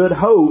mentions good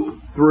hope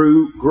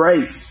through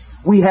grace.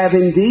 We have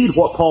indeed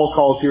what Paul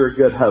calls here a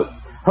good hope.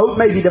 Hope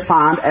may be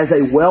defined as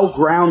a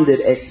well-grounded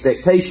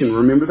expectation.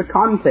 Remember the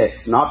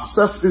context, not to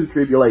suffer through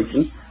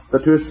tribulation,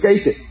 but to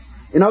escape it.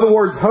 In other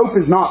words, hope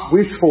is not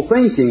wishful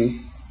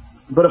thinking,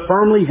 but a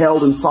firmly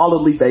held and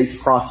solidly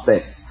based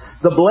prospect.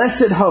 The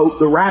blessed hope,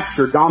 the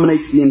rapture,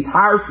 dominates the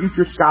entire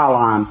future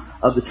skyline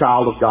of the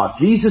child of God.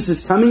 Jesus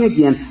is coming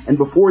again, and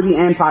before the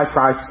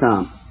Antichrist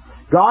comes.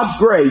 God's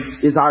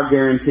grace is our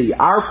guarantee.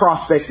 Our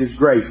prospect is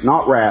grace,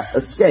 not wrath,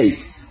 escape,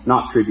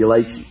 not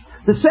tribulation.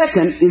 The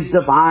second is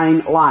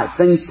divine life,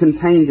 things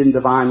contained in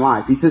divine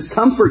life. He says,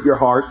 comfort your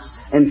hearts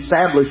and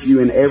establish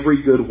you in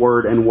every good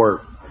word and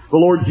work. The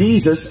Lord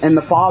Jesus and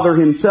the Father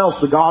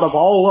Himself, the God of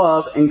all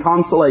love and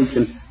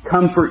consolation,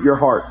 comfort your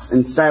hearts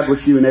and establish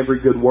you in every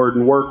good word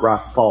and work,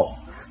 writes Paul.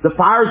 The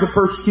fires of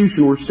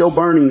persecution were still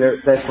burning there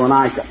at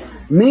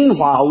Thessalonica.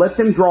 Meanwhile, let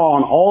them draw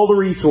on all the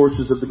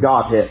resources of the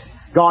Godhead.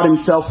 God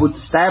Himself would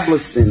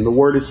establish them. The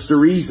word is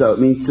sterizo. It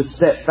means to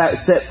set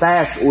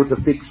fast or to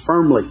fix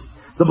firmly.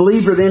 The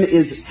believer then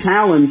is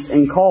challenged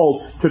and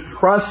called to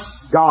trust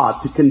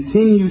God, to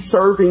continue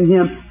serving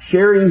Him,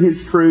 sharing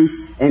His truth,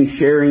 and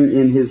sharing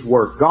in His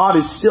work. God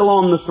is still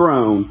on the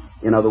throne,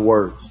 in other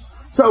words.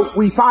 So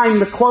we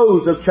find the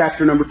close of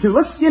chapter number 2.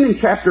 Let's begin in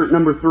chapter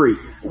number 3.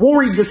 We'll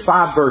read just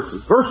 5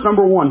 verses. Verse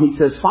number 1, he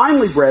says,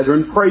 finally,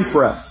 brethren, pray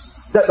for us,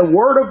 that the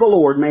word of the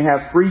Lord may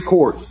have free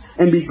course,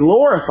 and be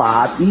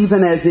glorified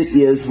even as it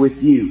is with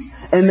you,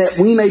 and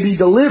that we may be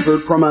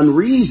delivered from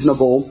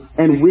unreasonable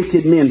and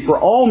wicked men. For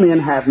all men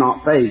have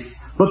not faith.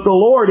 But the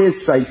Lord is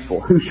faithful,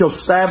 who shall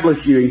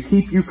establish you and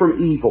keep you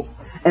from evil.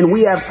 And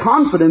we have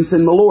confidence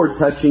in the Lord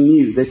touching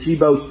you, that ye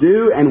both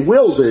do and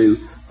will do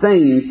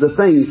the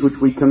things which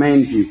we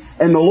command you.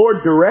 And the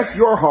Lord direct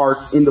your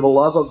hearts into the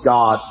love of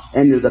God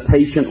and into the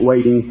patient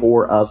waiting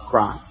for of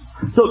Christ.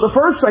 So the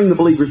first thing the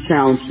believer's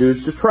challenged to do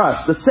is to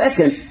trust. The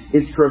second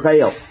is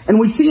travail. And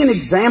we see an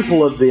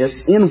example of this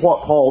in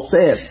what Paul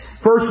says.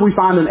 First we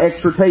find an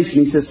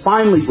exhortation. He says,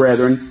 finally,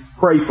 brethren,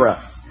 pray for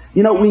us.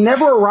 You know, we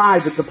never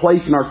arrive at the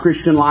place in our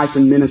Christian life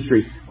and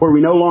ministry where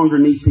we no longer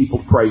need people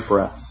to pray for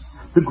us.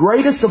 The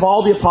greatest of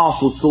all the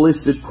apostles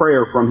solicited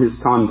prayer from his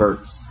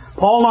converts.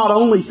 Paul not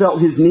only felt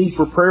his need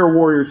for prayer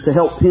warriors to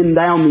help pin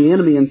down the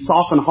enemy and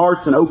soften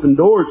hearts and open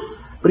doors,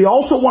 but he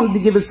also wanted to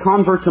give his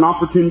converts an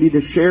opportunity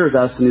to share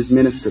thus in his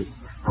ministry.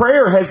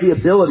 Prayer has the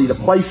ability to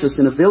place us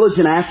in a village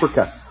in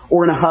Africa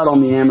or in a hut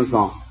on the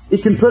Amazon.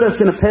 It can put us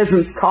in a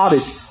peasant's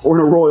cottage or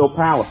in a royal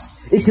palace.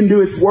 It can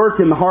do its work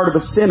in the heart of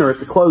a sinner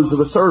at the close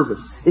of a service.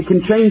 It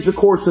can change the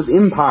course of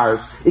empires.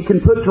 It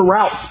can put to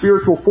rout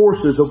spiritual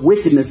forces of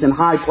wickedness in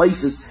high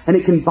places, and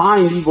it can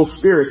bind evil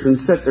spirits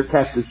and set their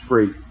captives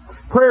free.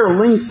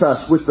 Prayer links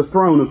us with the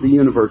throne of the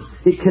universe.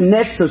 It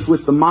connects us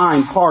with the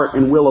mind, heart,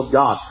 and will of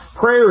God.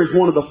 Prayer is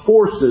one of the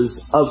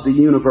forces of the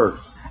universe,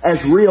 as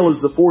real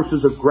as the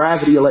forces of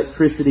gravity,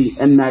 electricity,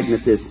 and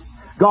magnetism.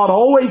 God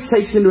always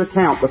takes into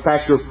account the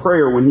factor of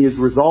prayer when He is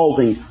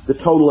resolving the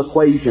total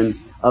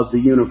equation of the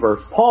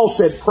universe. Paul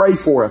said, pray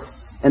for us,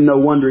 and no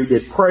wonder he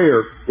did.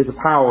 Prayer is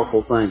a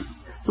powerful thing.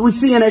 So we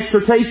see an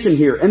exhortation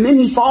here, and then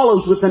he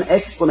follows with an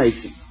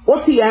explanation.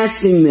 What's he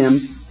asking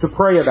them to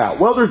pray about?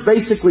 Well, there's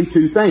basically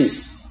two things.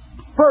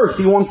 First,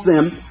 he wants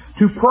them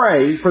to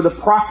pray for the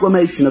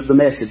proclamation of the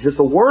message, that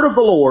the word of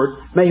the Lord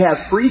may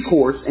have free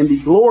course and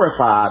be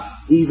glorified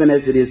even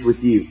as it is with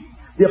you.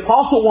 The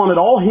apostle wanted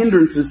all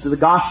hindrances to the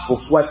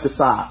gospel swept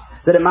aside,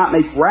 that it might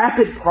make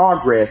rapid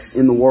progress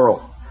in the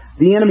world.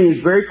 The enemy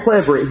is very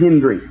clever at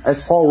hindering, as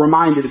Paul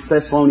reminded his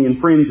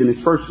Thessalonian friends in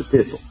his first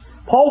epistle.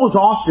 Paul was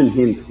often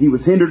hindered. He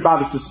was hindered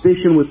by the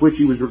suspicion with which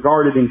he was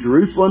regarded in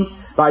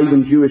Jerusalem by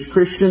even Jewish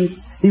Christians.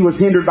 He was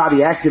hindered by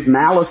the active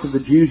malice of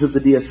the Jews of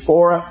the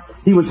diaspora.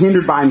 He was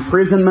hindered by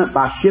imprisonment,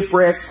 by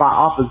shipwrecks, by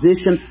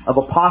opposition of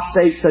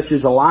apostates such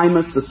as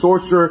Elymas, the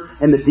sorcerer,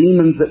 and the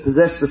demons that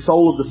possessed the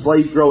soul of the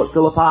slave girl at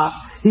Philippi.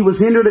 He was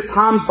hindered at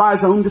times by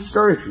his own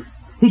discouragement.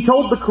 He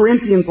told the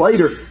Corinthians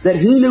later that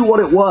he knew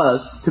what it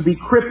was to be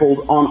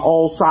crippled on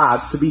all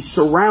sides, to be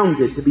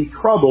surrounded, to be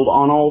troubled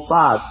on all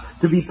sides,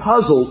 to be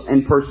puzzled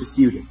and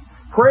persecuted.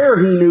 Prayer,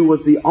 he knew,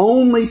 was the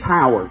only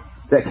power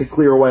that could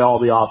clear away all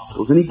the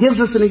obstacles. And he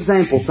gives us an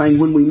example saying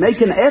when we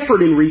make an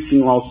effort in reaching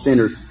lost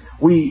sinners,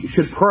 we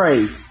should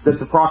pray that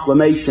the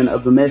proclamation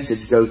of the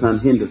message goes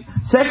unhindered.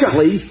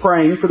 Secondly, he's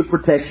praying for the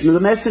protection of the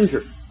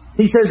messenger.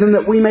 He says, and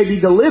that we may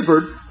be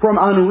delivered from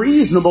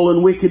unreasonable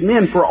and wicked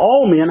men, for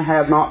all men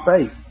have not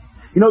faith.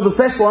 You know, the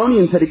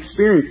Thessalonians had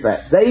experienced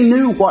that. They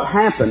knew what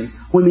happened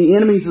when the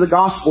enemies of the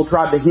gospel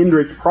tried to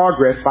hinder its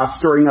progress by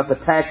stirring up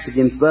attacks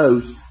against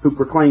those who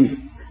proclaimed it.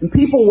 And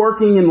people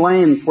working in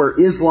lands where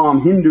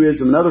Islam,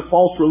 Hinduism, and other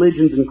false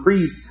religions and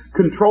creeds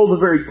control the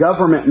very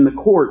government and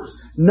the courts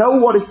know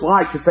what it's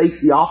like to face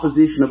the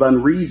opposition of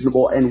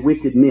unreasonable and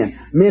wicked men.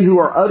 Men who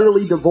are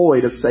utterly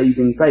devoid of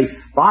saving faith.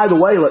 By the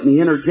way, let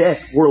me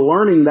interject, we're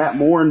learning that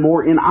more and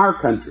more in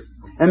our country.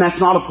 And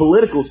that's not a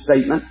political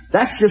statement.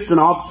 That's just an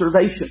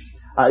observation.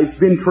 It's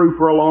been true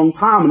for a long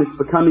time, and it's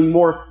becoming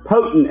more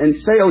potent and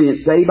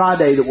salient day by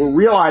day that we're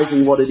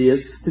realizing what it is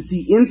to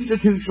see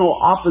institutional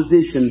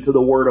opposition to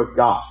the Word of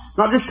God.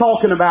 Not just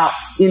talking about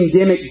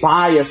endemic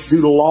bias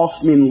due to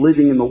lost men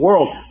living in the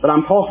world, but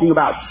I'm talking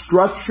about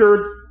structured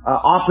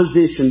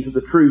opposition to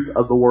the truth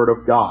of the Word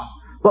of God.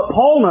 But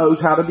Paul knows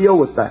how to deal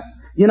with that.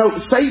 You know,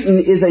 Satan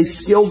is a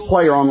skilled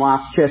player on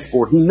life's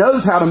chessboard. He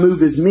knows how to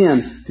move his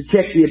men to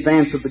check the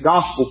advance of the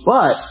gospel,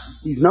 but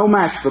he's no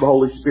match for the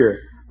Holy Spirit.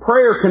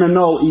 Prayer can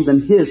annul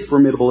even his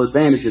formidable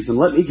advantages. And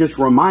let me just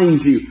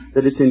remind you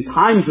that it's in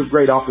times of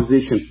great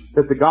opposition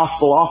that the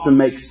gospel often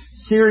makes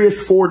serious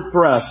forward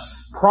thrusts,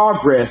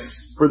 progress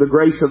for the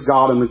grace of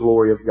God and the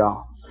glory of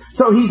God.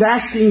 So he's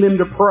asking them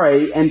to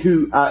pray and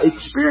to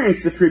experience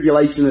the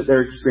tribulation that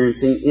they're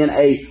experiencing in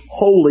a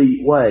holy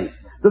way.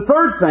 The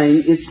third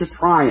thing is to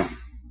triumph.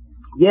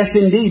 Yes,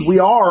 indeed, we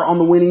are on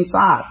the winning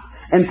side.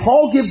 And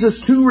Paul gives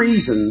us two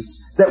reasons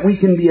that we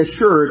can be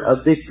assured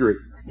of victory.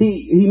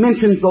 He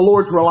mentions the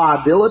Lord's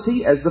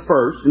reliability as the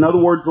first. In other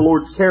words, the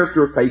Lord's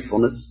character of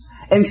faithfulness.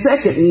 And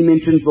second, he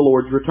mentions the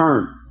Lord's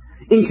return.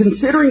 In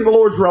considering the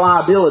Lord's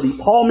reliability,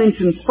 Paul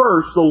mentions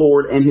first the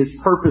Lord and His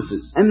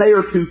purposes. And they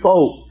are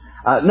twofold.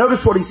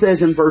 Notice what he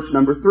says in verse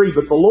number 3.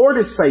 But the Lord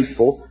is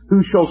faithful,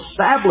 who shall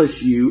establish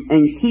you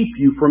and keep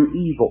you from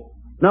evil.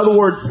 In other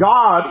words,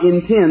 God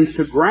intends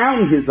to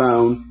ground His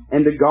own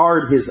and to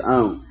guard His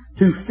own.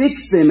 To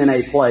fix them in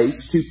a place,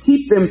 to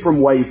keep them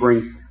from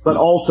wavering, but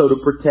also to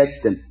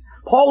protect them.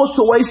 Paul looks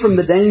away from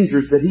the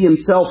dangers that he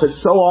himself had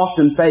so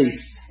often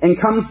faced and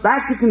comes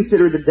back to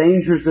consider the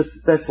dangers that the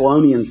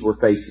Thessalonians were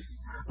facing.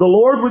 The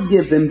Lord would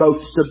give them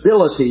both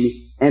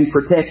stability and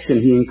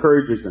protection, he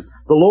encourages them.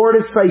 The Lord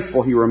is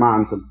faithful, he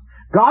reminds them.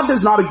 God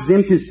does not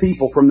exempt His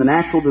people from the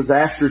natural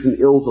disasters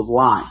and ills of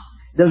life.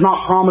 He does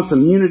not promise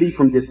immunity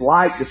from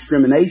dislike,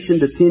 discrimination,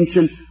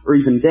 detention, or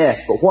even death.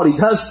 But what He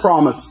does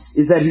promise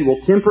is that He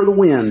will temper the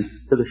wind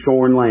to the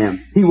shorn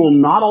lamb. He will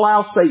not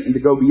allow Satan to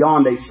go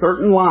beyond a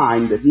certain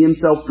line that he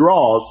himself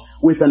draws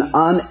with an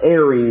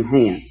unerring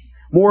hand.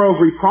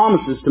 Moreover, He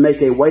promises to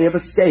make a way of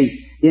escape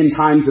in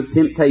times of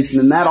temptation,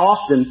 and that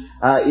often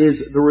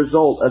is the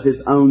result of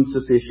His own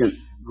sufficient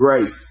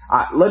grace.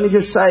 Let me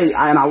just say,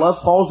 and I love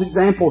Paul's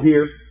example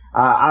here,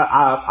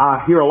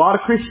 I hear a lot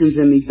of Christians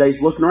in these days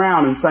looking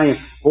around and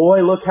saying,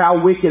 boy, look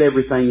how wicked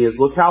everything is.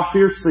 Look how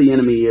fierce the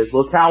enemy is.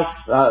 Look how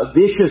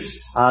vicious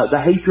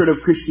the hatred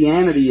of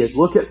Christianity is.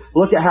 Look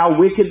at how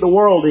wicked the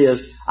world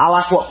is. I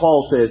like what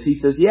Paul says. He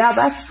says, yeah,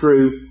 that's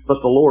true, but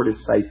the Lord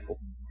is faithful.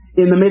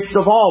 In the midst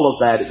of all of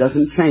that, it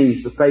doesn't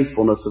change the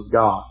faithfulness of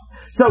God.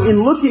 So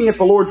in looking at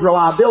the Lord's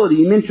reliability,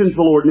 he mentions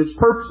the Lord and His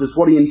purposes,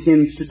 what He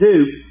intends to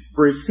do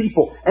for His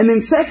people. And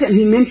then second,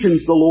 he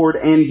mentions the Lord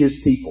and His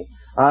people.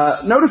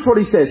 Notice what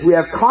he says. We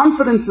have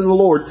confidence in the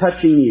Lord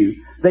touching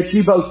you, that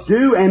you both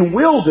do and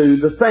will do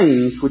the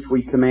things which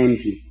we command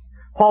you.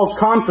 Paul's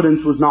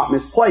confidence was not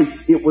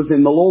misplaced. It was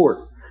in the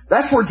Lord.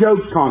 That's where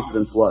Job's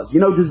confidence was. You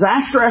know,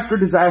 disaster after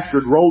disaster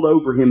had rolled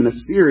over him in a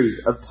series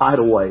of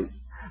tidal waves.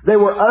 They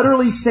were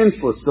utterly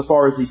senseless so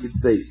far as he could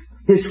see.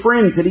 His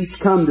friends had each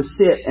come to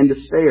sit and to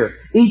stare.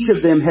 Each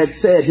of them had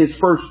said his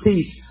first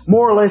piece,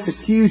 more or less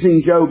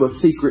accusing Job of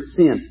secret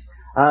sin.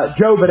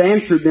 Job had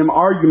answered them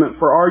argument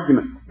for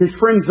argument. His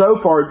friend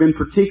Zophar had been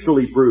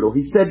particularly brutal.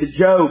 He said to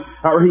Job,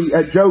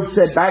 Job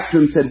said back to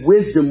him, said,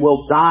 wisdom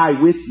will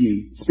die with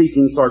you,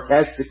 speaking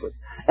sarcastically.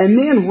 And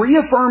then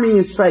reaffirming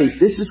his faith,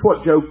 this is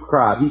what Job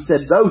cried. He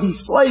said, though he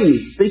slay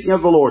me, speaking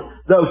of the Lord,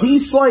 though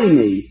he slay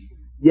me,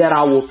 yet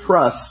I will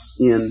trust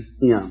in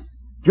Him.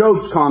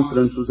 Job's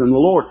confidence was in the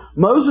Lord.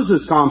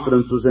 Moses'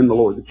 confidence was in the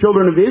Lord. The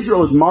children of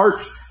Israel had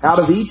marched out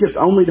of Egypt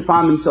only to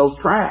find themselves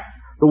trapped.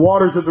 The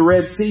waters of the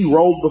Red Sea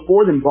rolled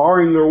before them,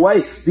 barring their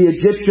way. The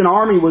Egyptian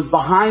army was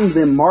behind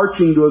them,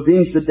 marching to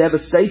avenge the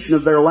devastation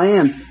of their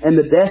land and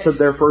the death of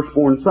their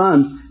firstborn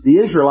sons. The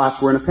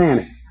Israelites were in a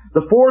panic.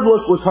 The forward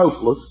look was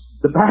hopeless.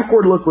 The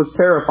backward look was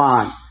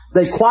terrifying.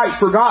 They quite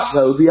forgot,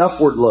 though, the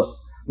upward look.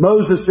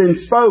 Moses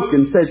then spoke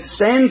and said,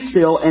 stand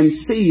still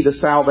and see the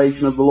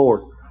salvation of the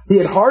Lord. He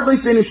had hardly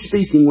finished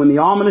speaking when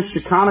the ominous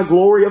Shekinah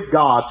glory of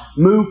God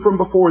moved from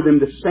before them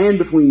to stand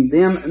between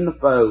them and the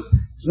foe.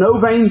 It's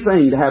no vain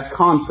thing to have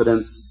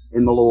confidence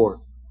in the Lord.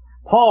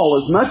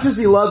 Paul, as much as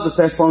he loved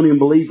the Thessalonian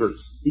believers,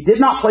 he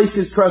did not place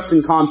his trust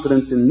and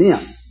confidence in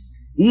them.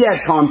 He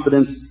had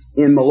confidence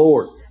in the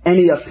Lord. And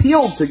he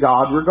appealed to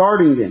God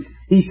regarding them.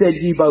 He said,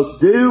 you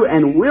both do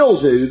and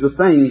will do the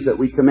things that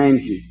we command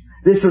you.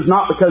 This was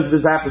not because of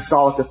his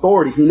apostolic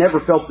authority. He never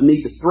felt the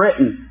need to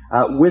threaten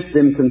with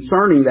them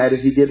concerning that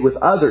as he did with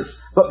others,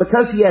 but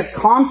because he had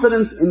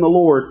confidence in the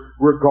Lord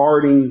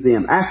regarding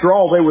them. After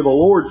all, they were the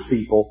Lord's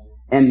people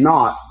and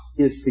not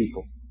his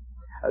people.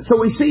 So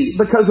we see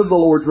because of the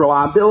Lord's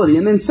reliability,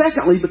 and then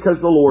secondly, because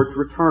of the Lord's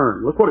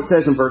return. Look what it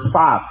says in verse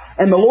 5.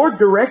 And the Lord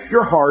direct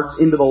your hearts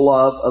into the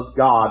love of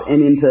God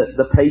and into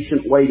the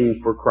patient waiting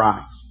for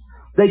Christ.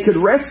 They could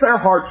rest their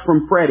hearts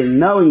from fretting,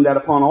 knowing that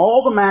upon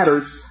all the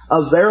matters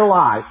of their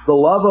life, the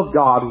love of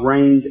God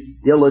reigned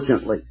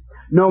diligently.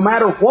 No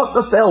matter what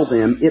befell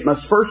them, it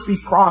must first be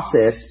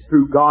processed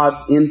through God's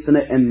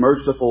infinite and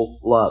merciful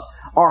love.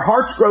 Our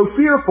hearts grow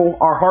fearful,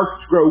 our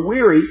hearts grow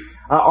weary,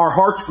 our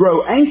hearts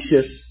grow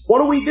anxious.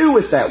 What do we do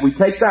with that? We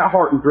take that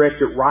heart and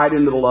direct it right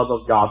into the love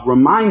of God.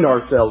 Remind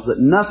ourselves that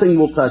nothing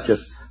will touch us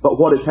but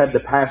what has had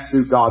to pass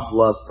through God's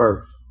love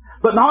first.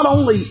 But not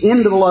only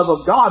into the love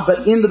of God,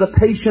 but into the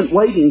patient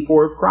waiting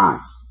for of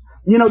Christ.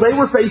 You know, they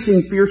were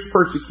facing fierce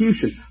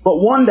persecution, but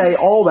one day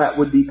all that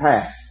would be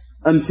past.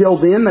 Until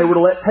then, they were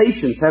to let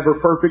patience have her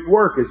perfect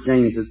work, as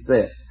James had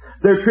said.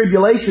 Their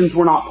tribulations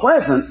were not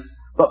pleasant,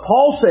 but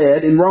Paul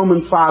said in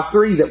Romans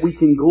 5:3 that we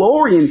can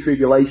glory in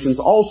tribulations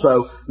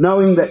also,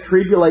 knowing that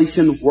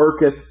tribulation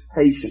worketh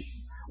patience.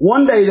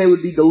 One day they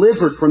would be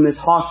delivered from this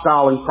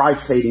hostile and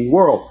Christ-hating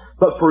world,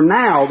 but for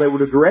now they were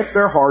to direct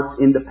their hearts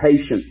into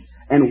patience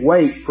and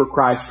wait for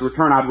Christ's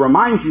return. I'd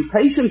remind you,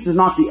 patience is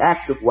not the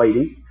act of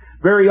waiting.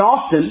 Very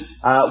often,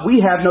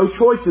 we have no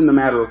choice in the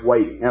matter of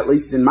waiting. At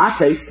least in my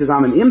case, because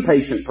I'm an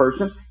impatient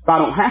person. If I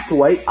don't have to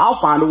wait, I'll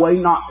find a way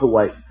not to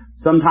wait.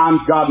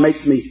 Sometimes God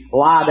makes me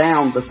lie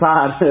down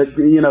beside,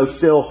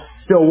 still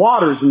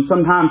waters, and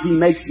sometimes He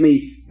makes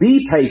me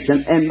be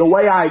patient. And the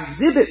way I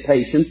exhibit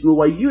patience, and the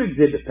way you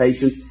exhibit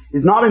patience,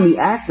 is not in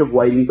the act of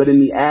waiting, but in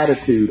the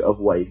attitude of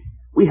waiting.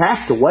 We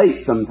have to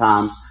wait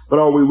sometimes, but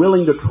are we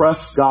willing to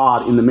trust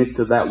God in the midst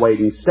of that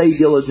waiting? Stay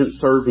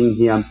diligent serving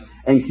Him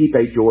and keep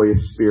a joyous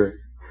spirit.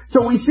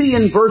 So we see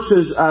in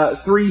verses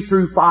 3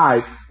 through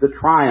 5 the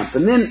triumph.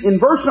 And then in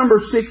verse number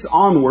 6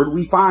 onward,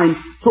 we find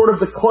sort of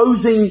the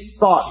closing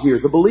thought here.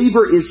 The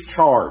believer is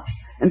charged.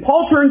 And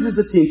Paul turns his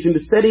attention to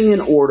setting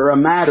in order a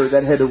matter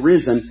that had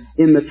arisen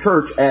in the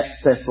church at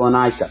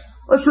Thessalonica.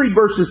 Let's read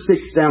verses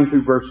 6 down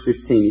through verse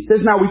 15. He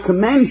says, Now we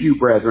command you,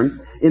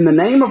 brethren, in the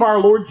name of our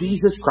Lord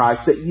Jesus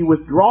Christ, that you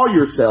withdraw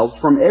yourselves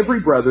from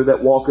every brother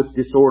that walketh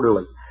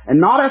disorderly,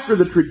 and not after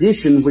the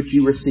tradition which ye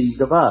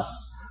received of us.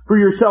 For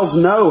yourselves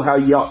know how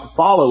ye ought to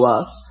follow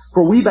us,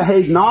 for we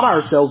behaved not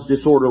ourselves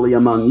disorderly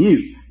among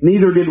you,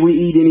 neither did we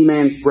eat any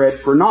man's bread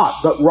for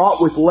naught, but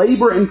wrought with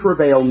labor and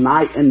travail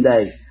night and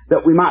day,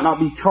 that we might not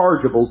be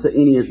chargeable to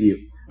any of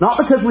you. Not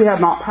because we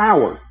have not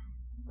power,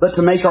 but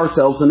to make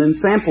ourselves an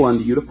ensample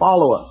unto you to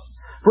follow us.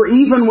 For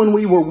even when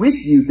we were with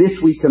you,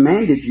 this we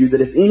commanded you,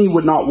 that if any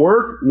would not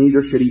work,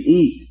 neither should he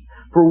eat.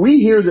 For we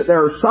hear that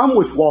there are some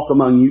which walk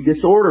among you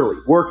disorderly,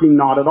 working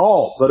not at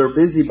all, but are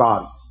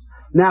busybodies.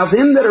 Now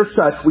them that are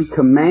such we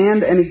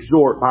command and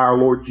exhort by our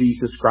Lord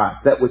Jesus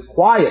Christ, that with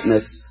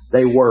quietness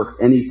they work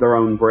and eat their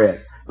own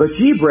bread. But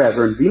ye,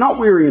 brethren, be not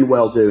weary in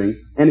well-doing,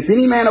 and if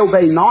any man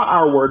obey not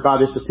our word by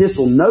this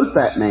epistle, note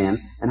that man,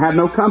 and have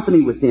no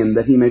company with him,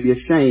 that he may be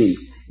ashamed.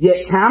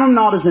 Yet count him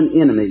not as an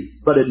enemy,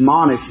 but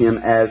admonish him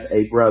as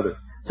a brother.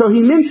 So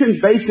he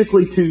mentions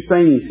basically two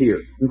things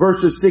here. In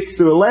verses 6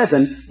 through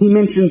 11, he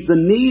mentions the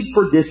need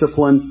for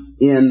discipline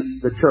in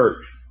the church.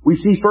 We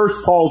see first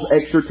Paul's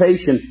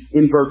exhortation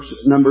in verse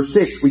number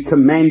 6. We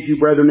command you,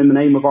 brethren, in the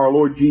name of our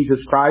Lord Jesus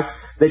Christ,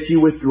 that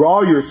you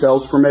withdraw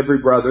yourselves from every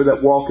brother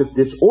that walketh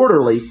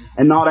disorderly,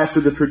 and not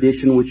after the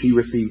tradition which he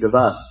received of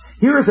us.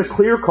 Here is a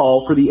clear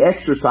call for the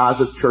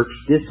exercise of church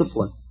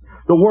discipline.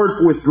 The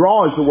word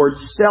withdraw is the word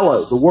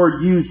stello, the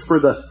word used for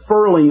the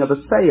furling of a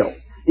sail.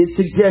 It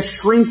suggests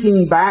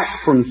shrinking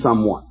back from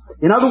someone.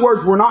 In other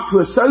words, we're not to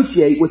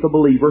associate with a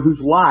believer whose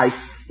life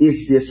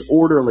is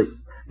disorderly.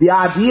 The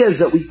idea is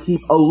that we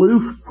keep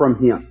aloof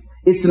from him.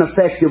 It's an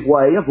effective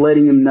way of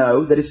letting him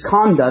know that his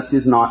conduct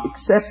is not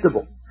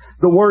acceptable.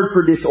 The word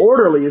for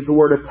disorderly is the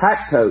word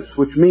ataktos,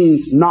 which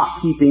means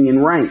not keeping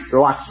in rank. They're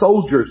like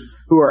soldiers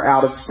who are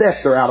out of step.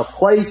 They're out of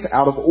place,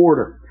 out of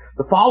order.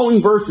 The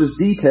following verses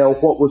detail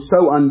what was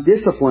so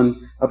undisciplined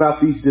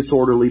about these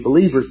disorderly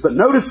believers. But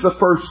notice the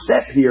first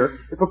step here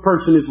if a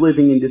person is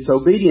living in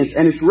disobedience,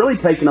 and it's really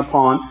taken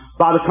upon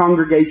by the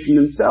congregation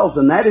themselves,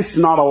 and that is to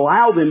not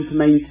allow them to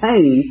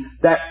maintain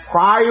that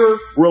prior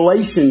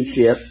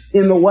relationship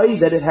in the way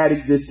that it had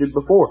existed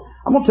before.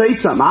 I'm going to tell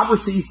you something. I've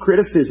received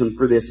criticism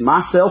for this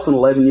myself in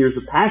 11 years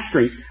of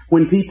pastoring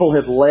when people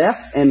have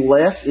left in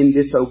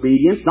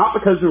disobedience, not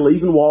because they're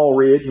leaving Wall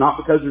Ridge, not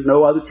because there's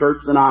no other church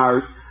than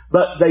ours,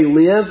 but they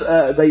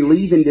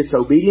leave in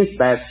disobedience,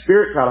 bad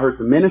spirit, try to hurt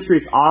the ministry.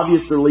 It's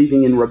obvious they're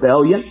leaving in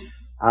rebellion.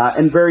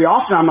 And very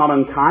often I'm not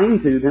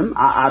unkind to them.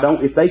 I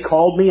don't, if they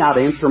called me, I'd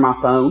answer my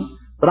phone.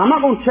 But I'm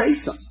not going to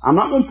chase them. I'm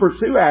not going to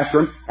pursue after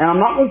them. And I'm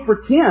not going to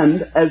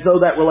pretend as though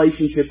that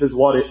relationship is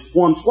what it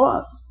once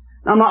was.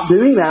 Now, I'm not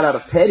doing that out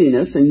of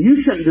pettiness, and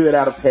you shouldn't do it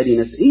out of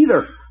pettiness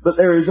either. But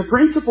there is a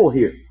principle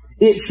here.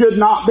 It should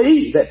not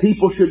be that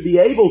people should be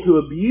able to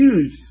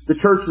abuse the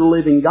church of the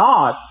living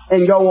God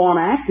and go on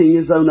acting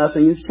as though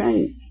nothing has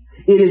changed.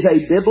 It is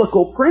a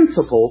biblical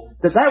principle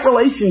that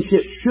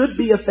relationship should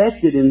be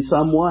affected in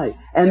some way.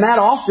 And that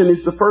often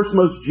is the first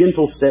most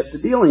gentle step to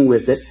dealing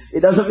with it.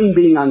 It doesn't mean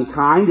being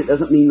unkind. It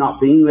doesn't mean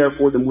not being there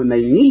for them when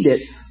they need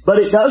it. But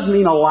it does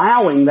mean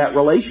allowing that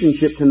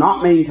relationship to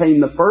not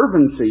maintain the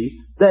fervency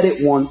that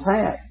it once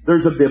had.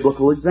 There's a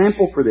biblical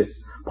example for this.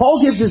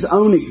 Paul gives his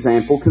own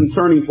example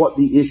concerning what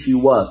the issue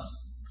was.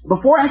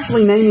 Before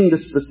actually naming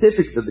the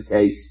specifics of the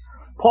case,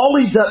 Paul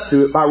leads up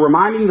to it by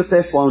reminding the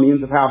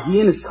Thessalonians of how he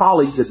and his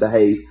colleagues had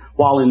behaved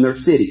while in their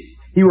city.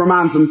 He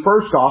reminds them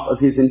first off of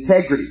his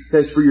integrity. He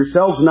says, "For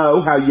yourselves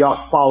know how ye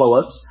ought to follow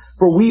us,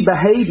 for we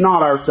behave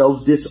not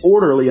ourselves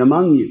disorderly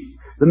among you."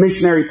 The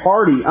missionary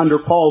party under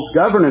Paul's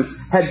governance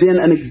had been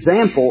an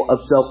example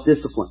of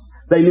self-discipline.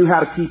 They knew how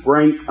to keep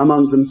rank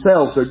among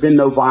themselves. There had been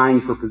no vying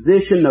for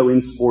position, no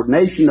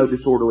insubordination, no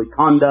disorderly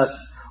conduct.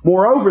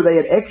 Moreover, they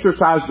had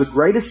exercised the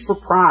greatest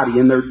propriety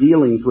in their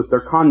dealings with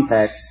their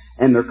contacts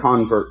and their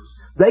converts.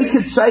 They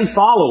could say,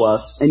 "Follow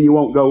us," and you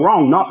won't go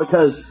wrong, not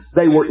because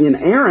they were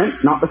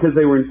inerrant, not because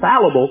they were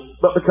infallible,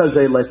 but because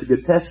they had left a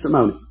good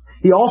testimony.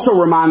 He also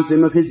reminds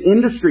them of his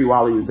industry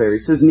while he was there. He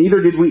says, "Neither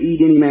did we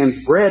eat any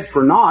man's bread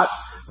for naught,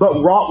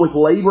 but wrought with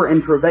labor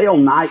and travail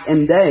night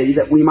and day,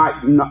 that we might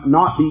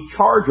not be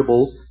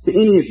chargeable to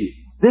any of you."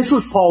 This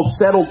was Paul's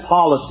settled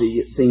policy,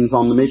 it seems,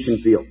 on the mission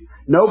field.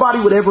 Nobody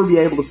would ever be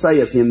able to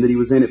say of him that he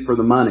was in it for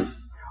the money.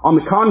 On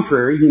the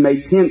contrary, he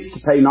made tents to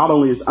pay not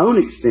only his own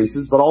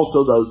expenses, but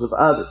also those of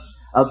others,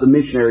 of the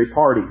missionary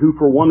party, who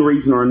for one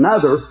reason or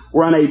another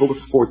were unable to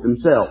support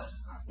themselves.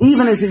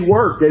 Even as he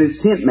worked at his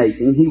tent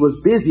making, he was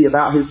busy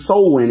about his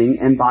soul winning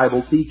and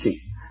Bible teaching.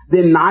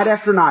 Then night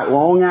after night,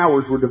 long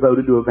hours were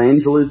devoted to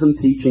evangelism,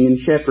 teaching, and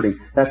shepherding.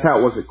 That's how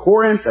it was at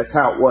Corinth. That's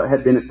how it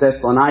had been at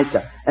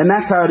Thessalonica. And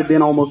that's how it had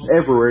been almost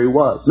everywhere he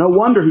was. No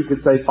wonder he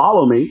could say,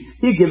 "Follow me."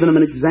 He had given them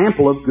an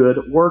example of good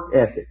work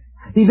ethic.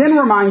 He then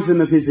reminds them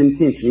of his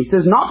intention. He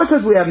says, "Not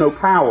because we have no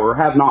power or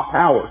have not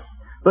power,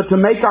 but to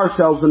make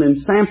ourselves an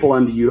ensample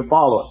unto you to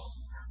follow us."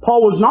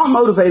 Paul was not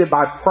motivated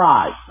by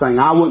pride, saying,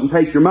 "I wouldn't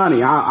take your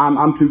money.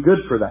 I'm too good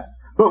for that,"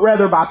 but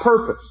rather by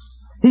purpose.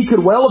 He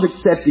could well have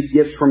accepted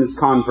gifts from his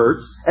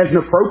converts as an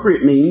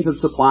appropriate means of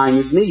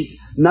supplying his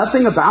needs.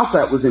 Nothing about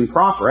that was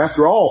improper.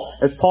 After all,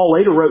 as Paul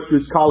later wrote to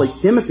his colleague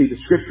Timothy, the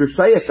Scripture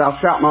saith, "Thou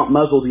shalt not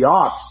muzzle the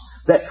ox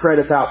that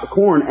treadeth out the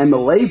corn, and the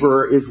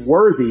laborer is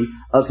worthy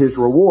of his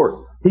reward."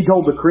 He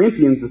told the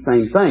Corinthians the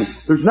same thing.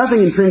 There's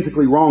nothing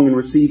intrinsically wrong in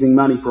receiving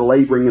money for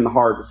laboring in the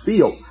harvest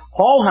field.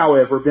 Paul,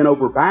 however, bent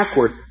over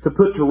backward to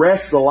put to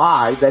rest the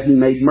lie that he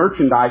made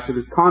merchandise of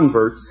his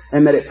converts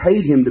and that it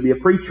paid him to be a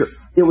preacher.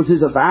 It was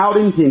his avowed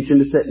intention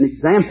to set an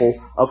example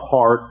of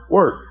hard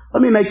work.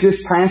 Let me make this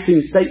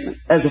passing statement.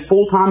 As a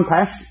full-time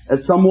pastor,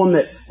 as someone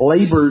that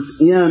labors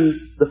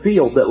in the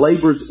field, that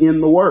labors in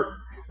the work,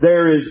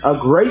 there is a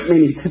great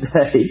many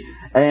today,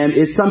 and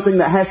it's something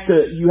that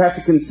you have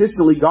to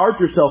consistently guard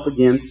yourself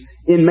against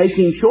in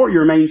making sure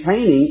you're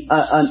maintaining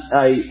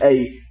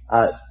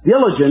a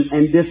diligent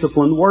and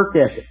disciplined work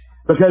ethic.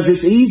 Because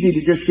it's easy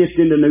to just shift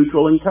into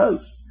neutral and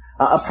coast.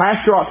 A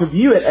pastor ought to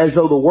view it as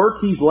though the work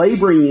he's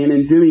laboring in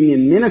and doing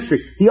in ministry,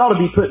 he ought to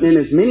be putting in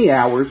as many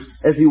hours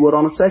as he would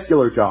on a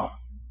secular job.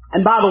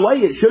 And by the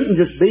way, it shouldn't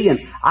just be, and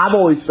I've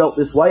always felt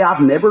this way,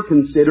 I've never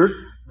considered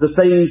the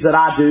things that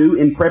I do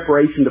in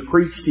preparation to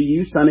preach to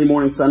you Sunday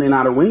morning, Sunday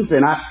night, or Wednesday,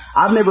 and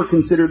I've never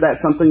considered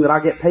that something that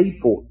I get paid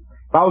for.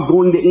 If I was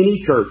going to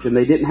any church and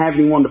they didn't have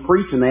anyone to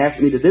preach and they asked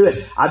me to do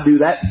it, I'd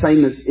do that.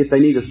 Same as if they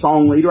need a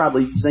song leader, I'd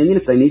lead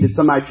singing. If they needed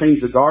somebody to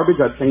change the garbage,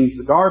 I'd change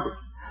the garbage.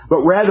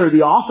 But rather,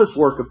 the office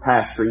work of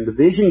pastoring, the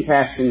vision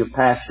casting of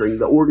pastoring,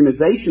 the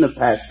organization of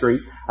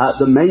pastoring,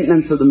 the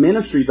maintenance of the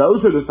ministry,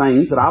 those are the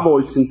things that I've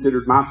always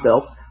considered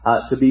myself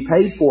to be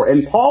paid for.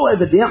 And Paul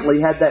evidently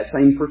had that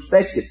same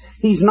perspective.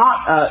 He's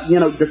not,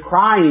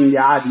 decrying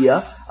the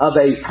idea of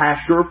a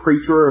pastor,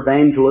 preacher, or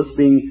evangelist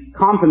being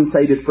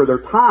compensated for their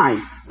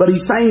time. But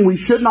he's saying we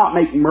should not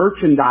make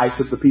merchandise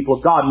of the people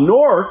of God,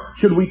 nor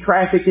should we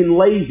traffic in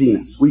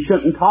laziness. We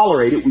shouldn't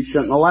tolerate it. We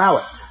shouldn't allow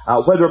it.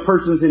 Whether a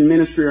person's in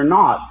ministry or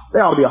not, they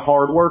ought to be a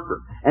hard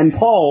worker. And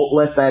Paul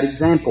left that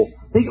example.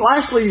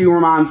 Lastly, he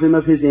reminds him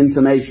of his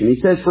intimation. He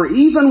says, "For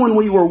even when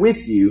we were with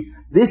you,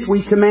 this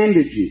we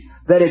commanded you,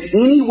 that if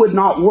any would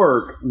not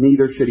work,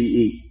 neither should he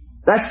eat."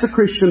 That's the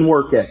Christian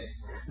work ethic.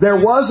 There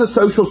was a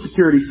social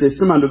security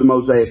system under the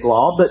Mosaic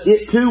Law, but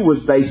it too was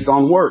based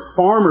on work.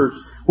 Farmers,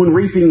 when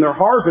reaping their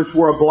harvest,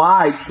 were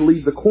obliged to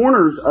leave the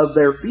corners of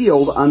their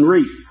field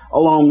unreaped,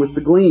 along with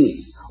the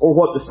gleanings, or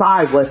what the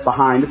scythe left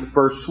behind at the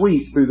first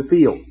sweep through the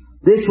field.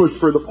 This was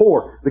for the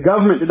poor. The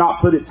government did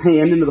not put its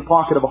hand into the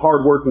pocket of a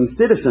hard-working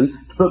citizen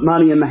to put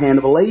money in the hand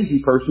of a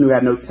lazy person who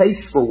had no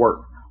taste for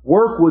work.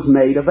 Work was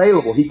made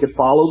available. He could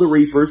follow the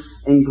reapers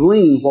and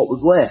glean what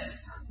was left.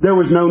 There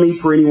was no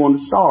need for anyone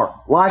to starve.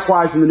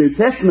 Likewise, in the New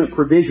Testament,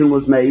 provision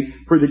was made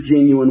for the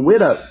genuine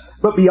widow.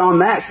 But beyond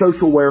that,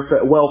 social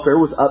welfare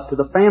was up to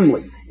the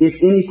family. If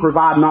any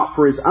provide not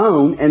for his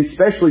own, and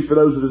especially for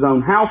those of his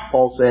own house,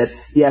 Paul said,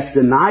 he hath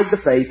denied the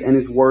faith and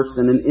is worse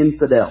than an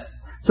infidel.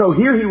 So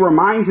here he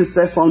reminds his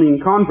Thessalonian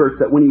converts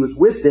that when he was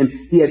with them,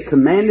 he had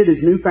commanded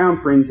his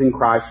newfound friends in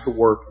Christ to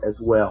work as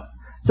well.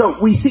 So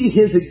we see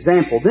his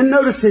example. Then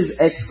notice his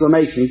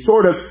exclamation. He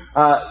sort of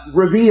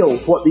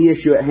reveals what the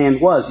issue at hand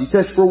was. He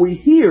says, "For we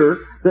hear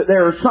that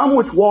there are some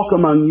which walk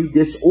among you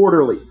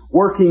disorderly,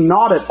 working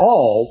not at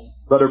all,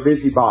 but are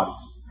busybodies."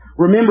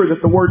 Remember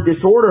that the word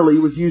disorderly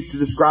was used to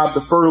describe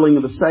the furling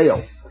of a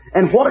sail.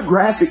 And what a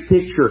graphic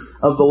picture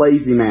of the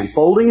lazy man,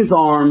 folding his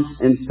arms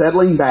and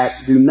settling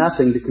back to do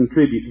nothing to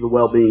contribute to the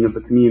well-being of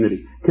the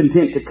community,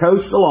 content to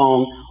coast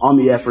along on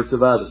the efforts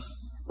of others.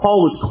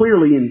 Paul was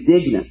clearly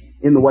indignant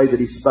in the way that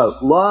he spoke.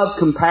 Love,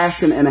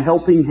 compassion, and a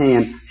helping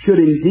hand should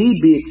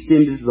indeed be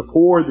extended to the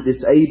poor, the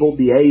disabled,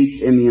 the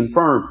aged, and the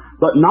infirm,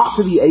 but not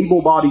to the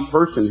able-bodied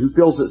person who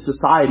feels that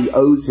society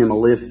owes him a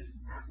living.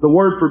 The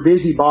word for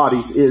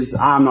busybodies is,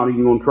 I'm not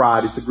even going to try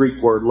it, it's a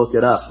Greek word, look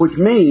it up, which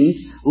means,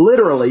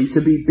 literally,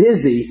 to be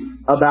busy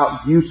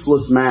about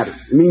useless matters.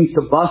 It means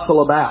to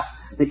bustle about.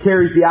 It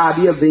carries the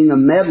idea of being a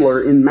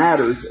meddler in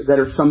matters that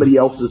are somebody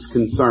else's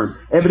concern.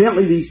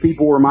 Evidently, these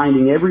people were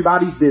minding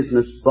everybody's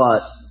business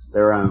but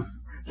their own.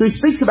 So he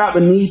speaks about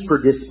the need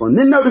for discipline.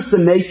 Then notice the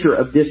nature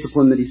of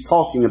discipline that he's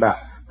talking about.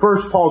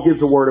 First, Paul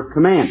gives a word of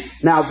command.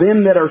 "Now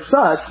them that are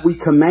such, we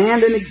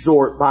command and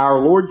exhort by our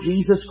Lord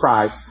Jesus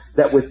Christ,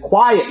 that with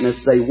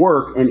quietness they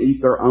work and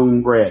eat their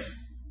own bread."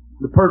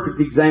 The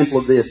perfect example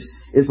of this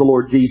is the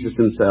Lord Jesus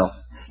himself.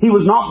 He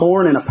was not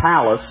born in a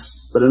palace,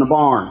 but in a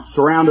barn,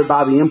 surrounded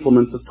by the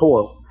implements of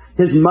toil.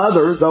 His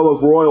mother, though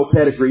of royal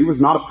pedigree,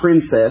 was not a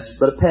princess,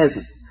 but a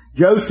peasant.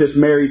 Joseph,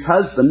 Mary's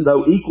husband,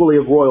 though equally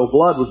of royal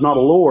blood, was not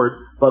a lord,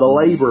 but a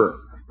laborer.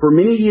 For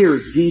many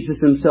years, Jesus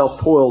himself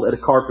toiled at a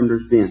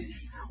carpenter's bench.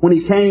 When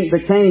he came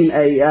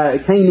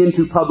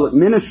into public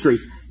ministry,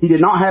 he did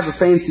not have a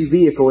fancy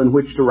vehicle in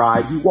which to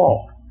ride. He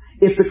walked.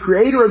 If the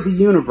creator of the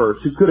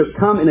universe, who could have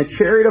come in a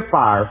chariot of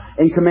fire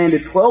and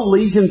commanded 12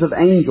 legions of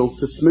angels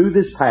to smooth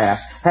his path,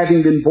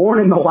 having been born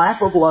in the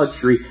lap of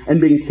luxury and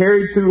been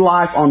carried through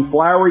life on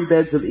flowery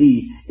beds of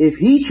ease, if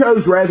he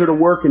chose rather to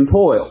work and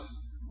toil,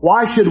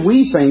 why should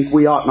we think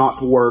we ought not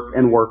to work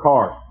and work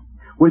hard?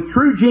 With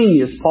true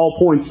genius, Paul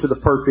points to the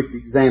perfect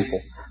example.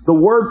 The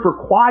word for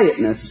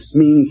quietness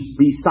means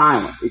be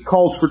silent. It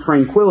calls for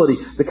tranquility,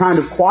 the kind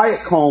of quiet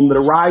calm that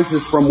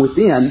arises from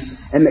within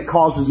and that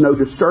causes no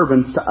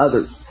disturbance to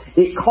others.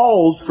 It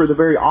calls for the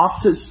very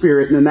opposite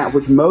spirit than that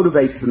which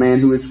motivates the man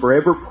who is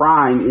forever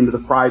prying into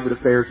the private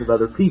affairs of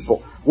other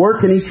people.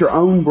 Work and eat your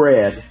own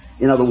bread,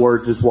 in other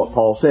words, is what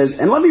Paul says.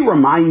 And let me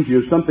remind you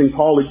of something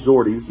Paul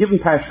exhorted. He was giving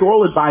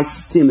pastoral advice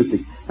to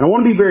Timothy. And I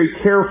want to be very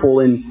careful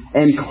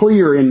and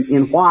clear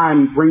in why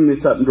I'm bringing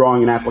this up and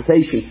drawing an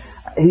application.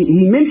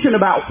 he mentioned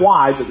about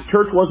why, that the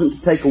church wasn't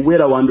to take a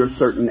widow under a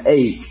certain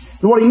age.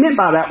 And what he meant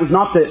by that was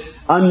not that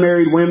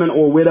unmarried women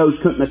or widows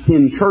couldn't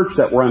attend church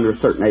that were under a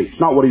certain age.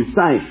 It's not what he was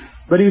saying.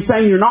 But he was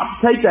saying you're not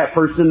to take that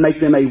person and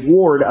make them a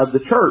ward of the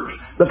church.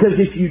 Because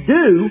if you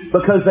do,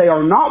 because they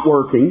are not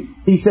working,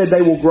 he said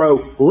they will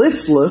grow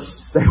listless,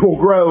 they will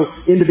grow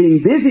into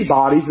being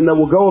busybodies, and they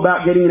will go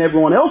about getting in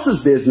everyone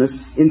else's business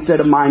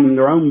instead of minding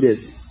their own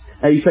business.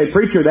 Now you say,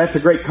 preacher, that's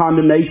a great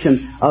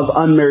condemnation of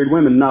unmarried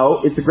women.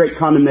 No, it's a great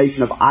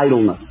condemnation of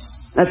idleness.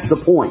 That's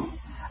the point.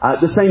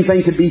 The same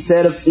thing could be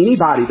said of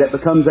anybody that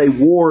becomes a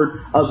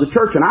ward of the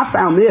church. And I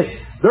found this.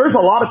 There's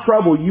a lot of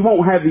trouble you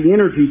won't have the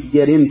energy to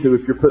get into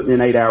if you're putting in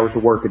 8 hours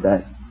of work a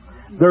day.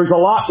 There's a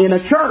lot in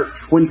a church.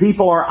 When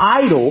people are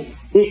idle,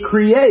 it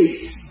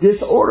creates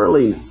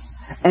disorderliness.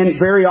 And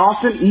very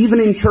often,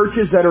 even in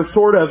churches that are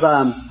sort of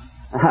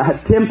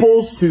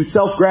temples to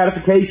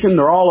self-gratification,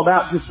 they're all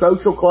about just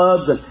social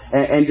clubs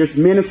and just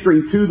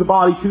ministering to the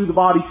body,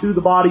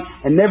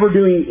 and never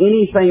doing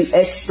anything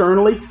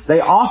externally.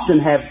 They often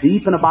have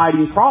deep and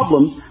abiding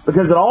problems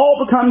because it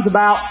all becomes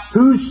about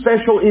whose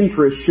special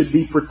interests should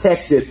be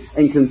protected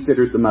and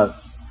considered the most.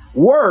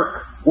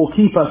 Work will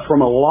keep us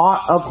from a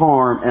lot of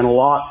harm and a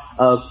lot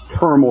of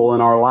turmoil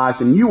in our life.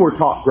 And you were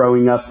taught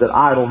growing up that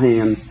idle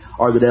hands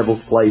are the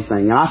devil's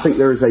plaything. And I think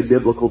there is a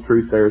biblical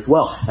truth there as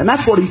well. And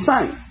that's what he's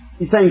saying.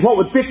 He's saying what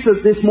would fix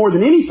us this more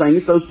than anything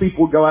if those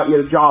people would go out and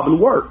get a job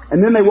and work.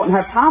 And then they wouldn't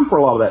have time for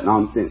a lot of that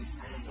nonsense.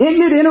 Isn't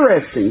it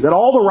interesting that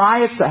all the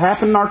riots that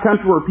happen in our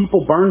country where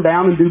people burn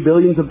down and do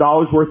billions of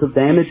dollars worth of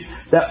damage,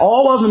 that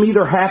all of them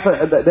either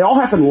happen, they all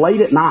happen late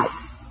at night,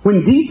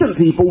 when decent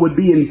people would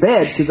be in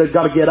bed because they've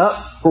got to get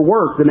up for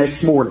work the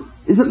next morning.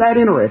 Isn't that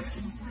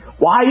interesting?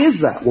 Why is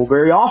that? Well,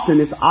 very often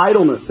it's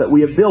idleness that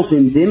we have built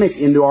endemic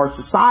into our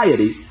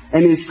society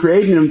and is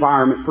creating an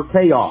environment for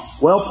chaos.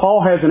 Well,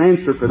 Paul has an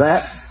answer for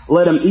that.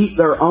 Let them eat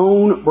their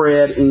own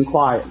bread in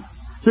quietness.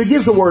 So he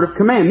gives a word of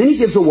command. Then he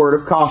gives a word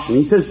of caution.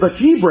 He says, but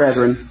ye,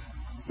 brethren,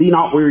 be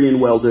not weary in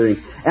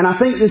well-doing. And I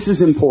think this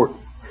is important.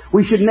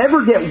 We should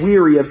never get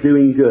weary of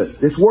doing good.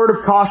 This word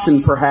of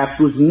caution, perhaps,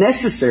 was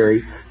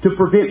necessary to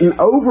prevent an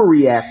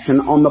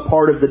overreaction on the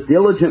part of the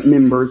diligent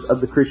members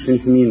of the Christian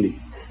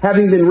community.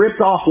 Having been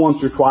ripped off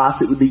once or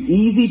twice, it would be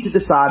easy to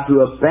decide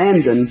to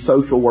abandon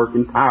social work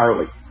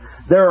entirely.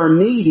 There are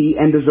needy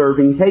and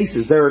deserving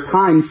cases. There are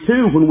times,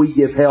 too, when we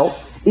give help,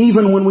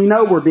 even when we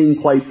know we're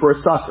being played for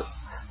a sucker.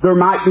 There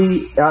might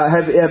be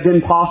have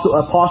been a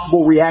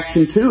possible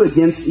reaction, too,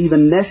 against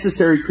even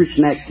necessary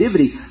Christian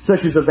activity, such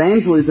as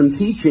evangelism,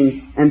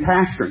 teaching, and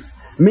pastoring.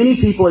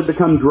 Many people have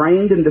become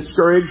drained and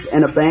discouraged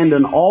and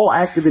abandoned all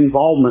active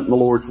involvement in the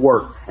Lord's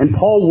work. And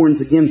Paul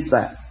warns against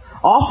that.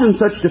 Often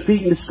such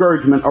defeat and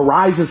discouragement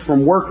arises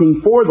from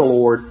working for the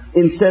Lord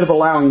instead of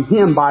allowing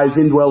Him by His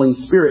indwelling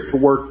Spirit to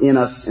work in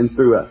us and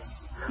through us.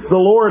 The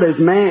Lord is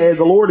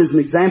an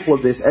example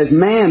of this. As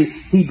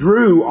man, He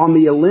drew on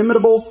the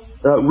illimitable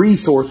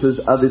resources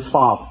of His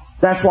Father.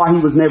 That's why He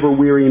was never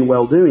weary in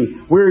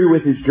well-doing. Weary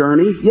with His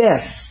journey,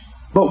 yes,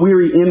 but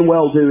weary in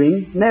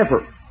well-doing,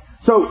 never.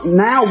 So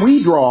now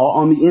we draw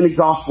on the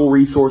inexhaustible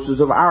resources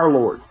of our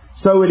Lord.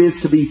 So it is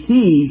to be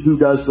He who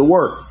does the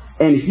work,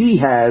 and He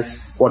has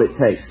what it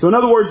takes. So in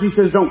other words, he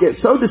says, don't get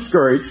so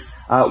discouraged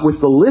with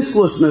the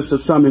listlessness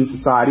of some in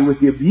society, with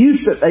the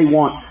abuse that they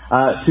want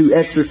to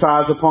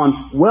exercise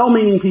upon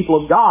well-meaning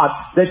people of God,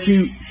 that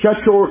you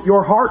shut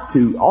your heart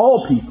to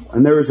all people.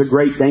 And there is a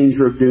great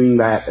danger of doing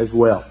that as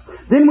well.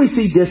 Then we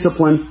see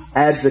discipline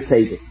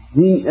advocated.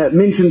 He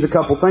mentions a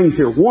couple things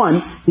here.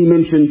 One, he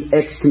mentions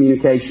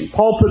excommunication.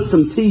 Paul puts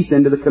some teeth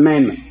into the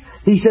commandment.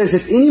 He says,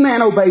 if any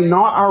man obey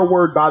not our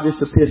word by this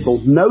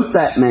epistle, note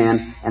that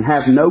man and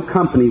have no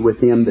company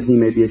with him that he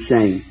may be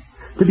ashamed.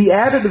 To be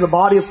added to the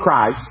body of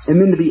Christ and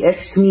then to be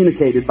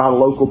excommunicated by the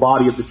local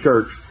body of the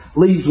church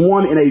leaves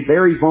one in a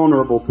very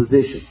vulnerable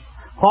position.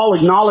 Paul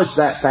acknowledged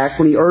that fact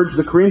when he urged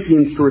the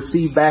Corinthians to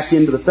receive back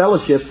into the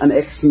fellowship an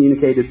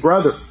excommunicated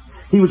brother.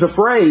 He was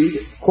afraid,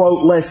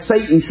 quote, lest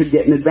Satan should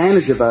get an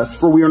advantage of us,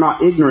 for we are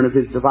not ignorant of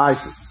his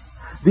devices.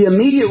 The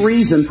immediate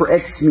reason for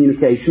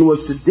excommunication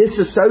was to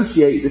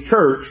disassociate the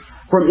church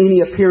from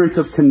any appearance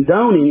of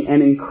condoning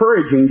and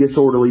encouraging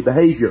disorderly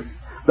behavior.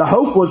 The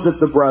hope was that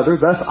the brother,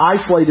 thus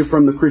isolated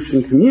from the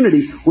Christian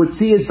community, would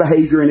see his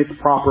behavior in its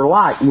proper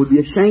light and would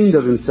be ashamed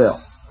of himself.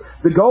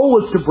 The goal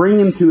was to bring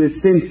him to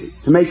his senses,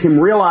 to make him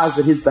realize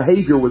that his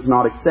behavior was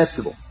not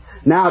acceptable.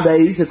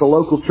 Nowadays, if a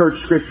local church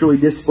scripturally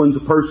disciplines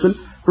a person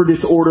for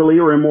disorderly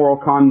or immoral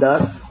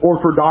conduct,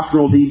 or for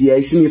doctrinal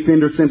deviation, the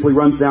offender simply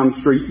runs down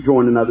the street to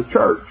join another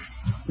church.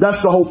 Thus,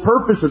 the whole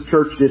purpose of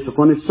church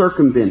discipline is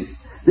circumvented.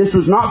 This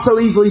was not so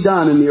easily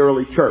done in the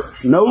early church.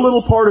 No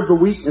little part of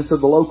the weakness of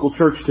the local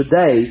church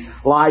today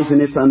lies in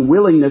its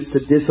unwillingness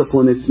to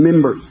discipline its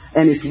members,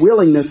 and its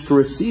willingness to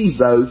receive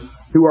those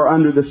who are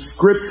under the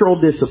scriptural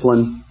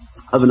discipline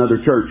of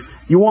another church.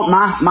 You want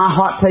my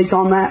hot take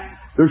on that?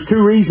 There's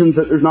two reasons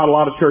that there's not a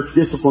lot of church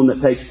discipline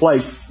that takes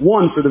place.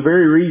 One, for the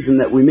very reason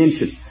that we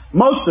mentioned.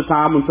 Most of the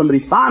time when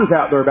somebody finds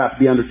out they're about to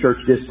be under church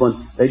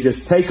discipline, they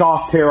just take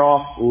off, tear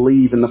off,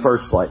 leave in the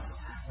first place.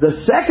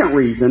 The second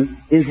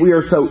reason is we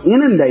are so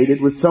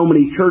inundated with so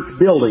many church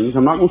buildings.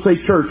 I'm not going to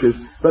say churches,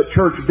 but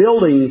church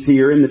buildings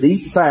here in the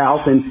Deep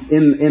South and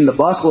in the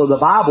buckle of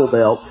the Bible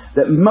Belt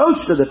that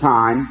most of the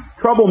time,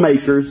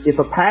 troublemakers, if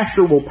a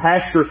pastor will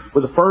pastor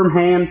with a firm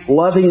hand,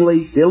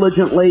 lovingly,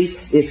 diligently,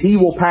 if he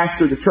will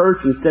pastor the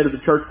church instead of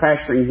the church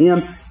pastoring him,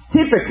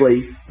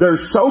 typically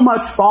there's so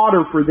much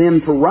fodder for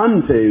them to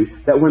run to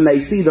that when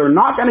they see they're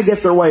not going to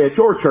get their way at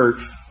your church,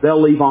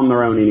 they'll leave on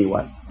their own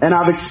anyway. And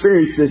I've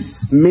experienced this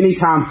many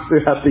times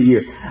throughout the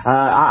year.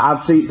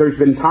 I've seen, there's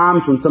been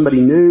times when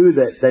somebody knew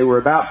that they were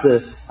about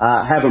to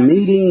have a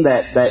meeting,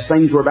 that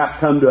things were about to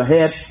come to a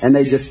head, and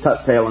they just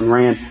tucked tail and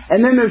ran. And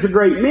then there's a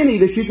great many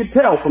that you could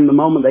tell from the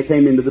moment they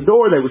came into the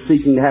door, they were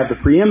seeking to have the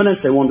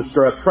preeminence, they wanted to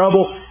stir up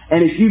trouble.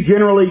 And if you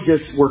generally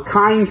just were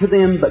kind to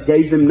them but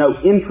gave them no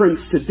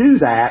entrance to do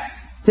that,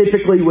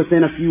 typically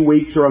within a few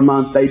weeks or a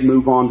month they'd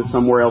move on to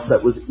somewhere else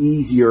that was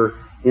easier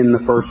in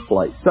the first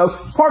place. So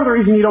it's part of the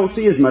reason you don't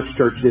see as much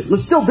church discipline.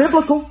 It's still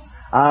biblical,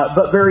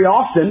 but very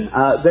often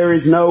there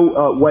is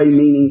no way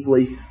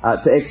meaningfully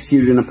to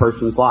execute in a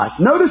person's life.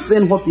 Notice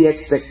then what the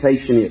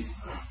expectation is.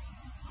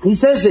 He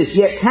says this,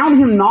 "Yet count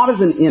him not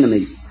as an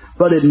enemy,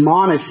 but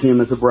admonish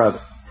him as a brother."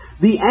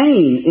 The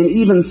aim in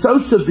even so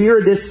severe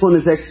a discipline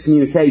as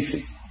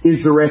excommunication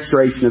is the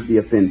restoration of the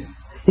offender.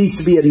 He's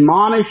to be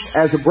admonished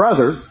as a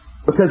brother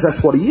because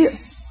that's what he is.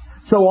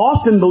 So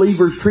often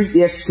believers treat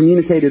the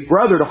excommunicated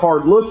brother to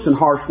hard looks and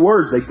harsh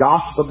words. They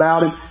gossip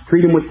about him,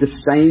 treat him with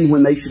disdain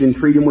when they should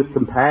entreat him with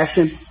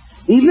compassion.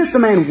 Even if the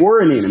man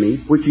were an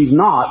enemy, which he's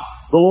not,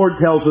 the Lord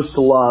tells us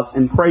to love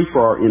and pray for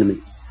our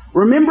enemies.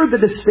 Remember the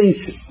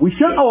distinction. We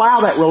shouldn't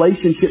allow that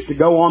relationship to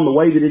go on the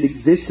way that it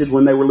existed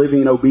when they were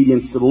living in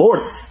obedience to the Lord.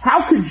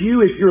 How could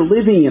you, if you're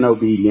living in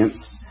obedience,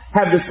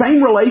 have the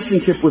same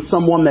relationship with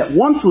someone that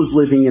once was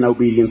living in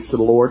obedience to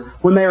the Lord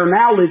when they are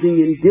now living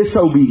in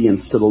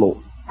disobedience to the Lord?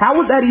 How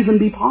would that even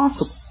be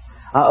possible?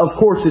 Of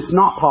course, it's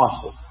not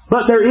possible.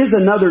 But there is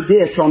another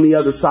ditch on the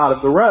other side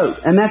of the road,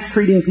 and that's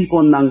treating people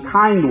in an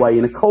unkind way,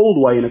 in a cold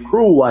way, in a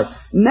cruel way.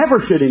 Never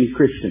should any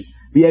Christian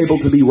be able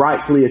to be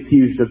rightfully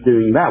accused of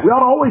doing that. We ought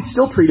to always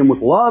still treat them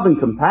with love and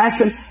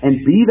compassion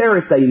and be there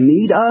if they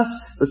need us,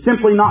 but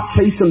simply not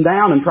chase them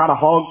down and try to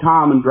hog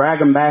time and drag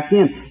them back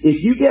in.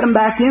 If you get them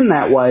back in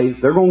that way,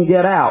 they're going to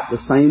get out the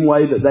same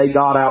way that they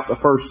got out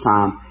the first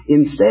time.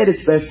 Instead,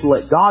 it's best to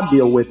let God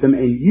deal with them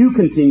and you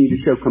continue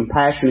to show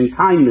compassion and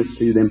kindness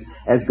to them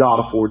as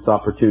God affords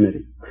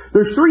opportunity.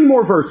 There's 3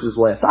 more verses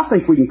left. I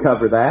think we can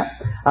cover that.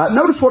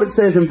 Notice what it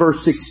says in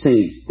verse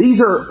 16. These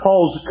are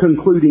Paul's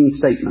concluding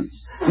statements.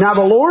 "Now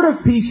the Lord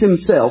of peace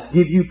himself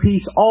give you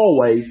peace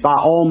always by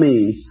all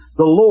means.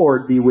 The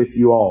Lord be with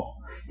you all."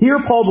 Here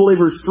Paul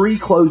delivers 3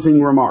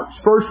 closing remarks.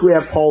 First, we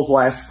have Paul's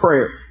last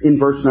prayer in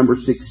verse number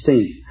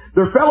 16.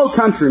 Their fellow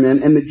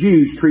countrymen and the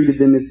Jews treated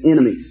them as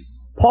enemies.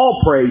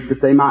 Paul prayed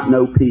that they might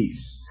know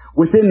peace.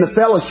 Within the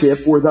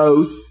fellowship were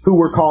those who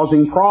were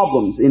causing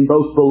problems in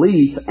both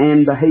belief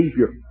and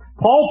behavior.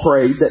 Paul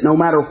prayed that no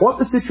matter what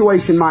the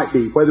situation might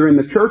be, whether in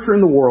the church or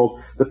in the world,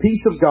 the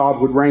peace of God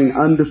would reign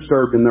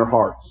undisturbed in their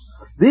hearts.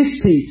 This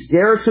peace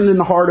garrisoned in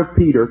the heart of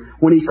Peter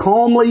when he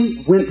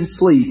calmly went to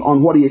sleep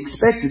on what he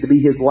expected to be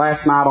his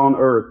last night on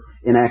earth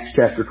in Acts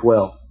chapter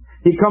 12.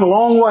 He'd come a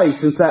long way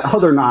since that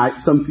other night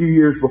some few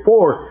years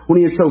before when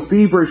he had so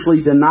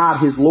feverishly denied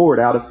his Lord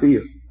out of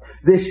fear.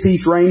 This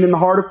peace reigned in the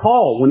heart of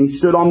Paul when he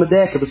stood on the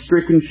deck of a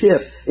stricken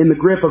ship in the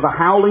grip of a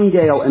howling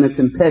gale and a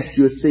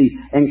tempestuous sea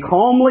and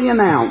calmly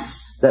announced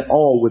that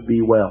all would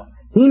be well.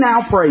 He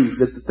now prays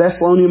that the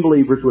Thessalonian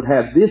believers would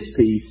have this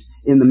peace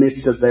in the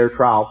midst of their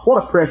trials.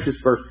 What a precious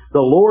verse.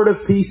 The Lord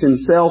of peace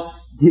himself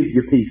give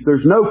you peace.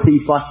 There's no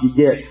peace like you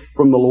get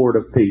from the Lord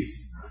of peace.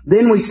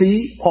 Then we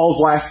see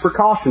Paul's last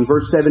precaution,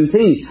 verse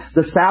 17.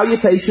 "The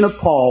salutation of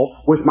Paul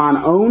with mine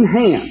own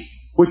hand,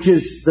 which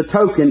is the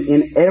token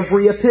in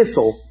every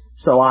epistle,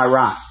 so I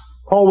write."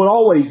 Paul would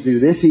always do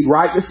this. He'd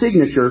write the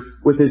signature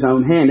with his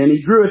own hand, and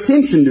he drew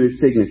attention to his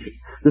signature.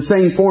 The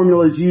same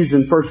formula is used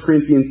in 1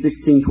 Corinthians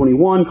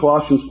 16:21,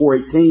 Colossians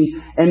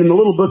 4:18, and in the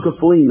little book of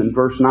Philemon,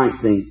 verse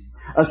 19.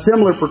 A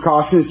similar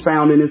precaution is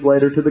found in his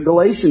letter to the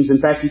Galatians. In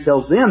fact, he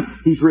tells them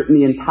he's written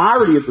the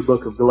entirety of the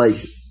book of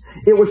Galatians.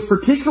 It was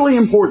particularly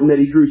important that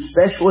he drew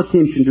special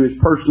attention to his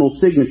personal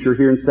signature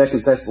here in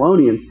 2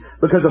 Thessalonians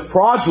because a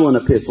fraudulent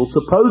epistle,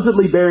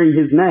 supposedly bearing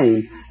his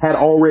name, had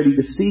already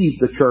deceived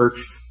the church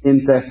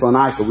in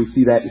Thessalonica. We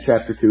see that in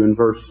chapter 2 and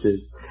verse 2.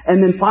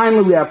 And then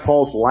finally we have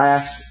Paul's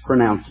last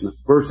pronouncement,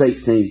 verse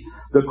 18.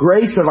 "The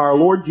grace of our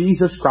Lord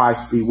Jesus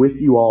Christ be with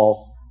you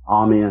all.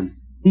 Amen."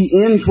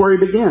 He ends where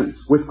he begins,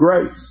 with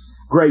grace.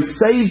 Grace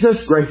saves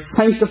us, grace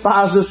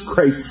sanctifies us,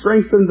 grace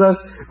strengthens us,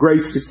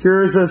 grace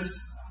secures us.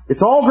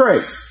 It's all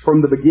grace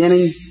from the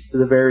beginning to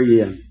the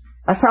very end.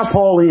 That's how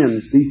Paul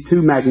ends these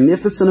 2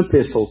 magnificent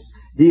epistles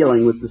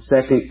dealing with the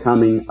second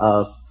coming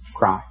of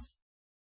Christ.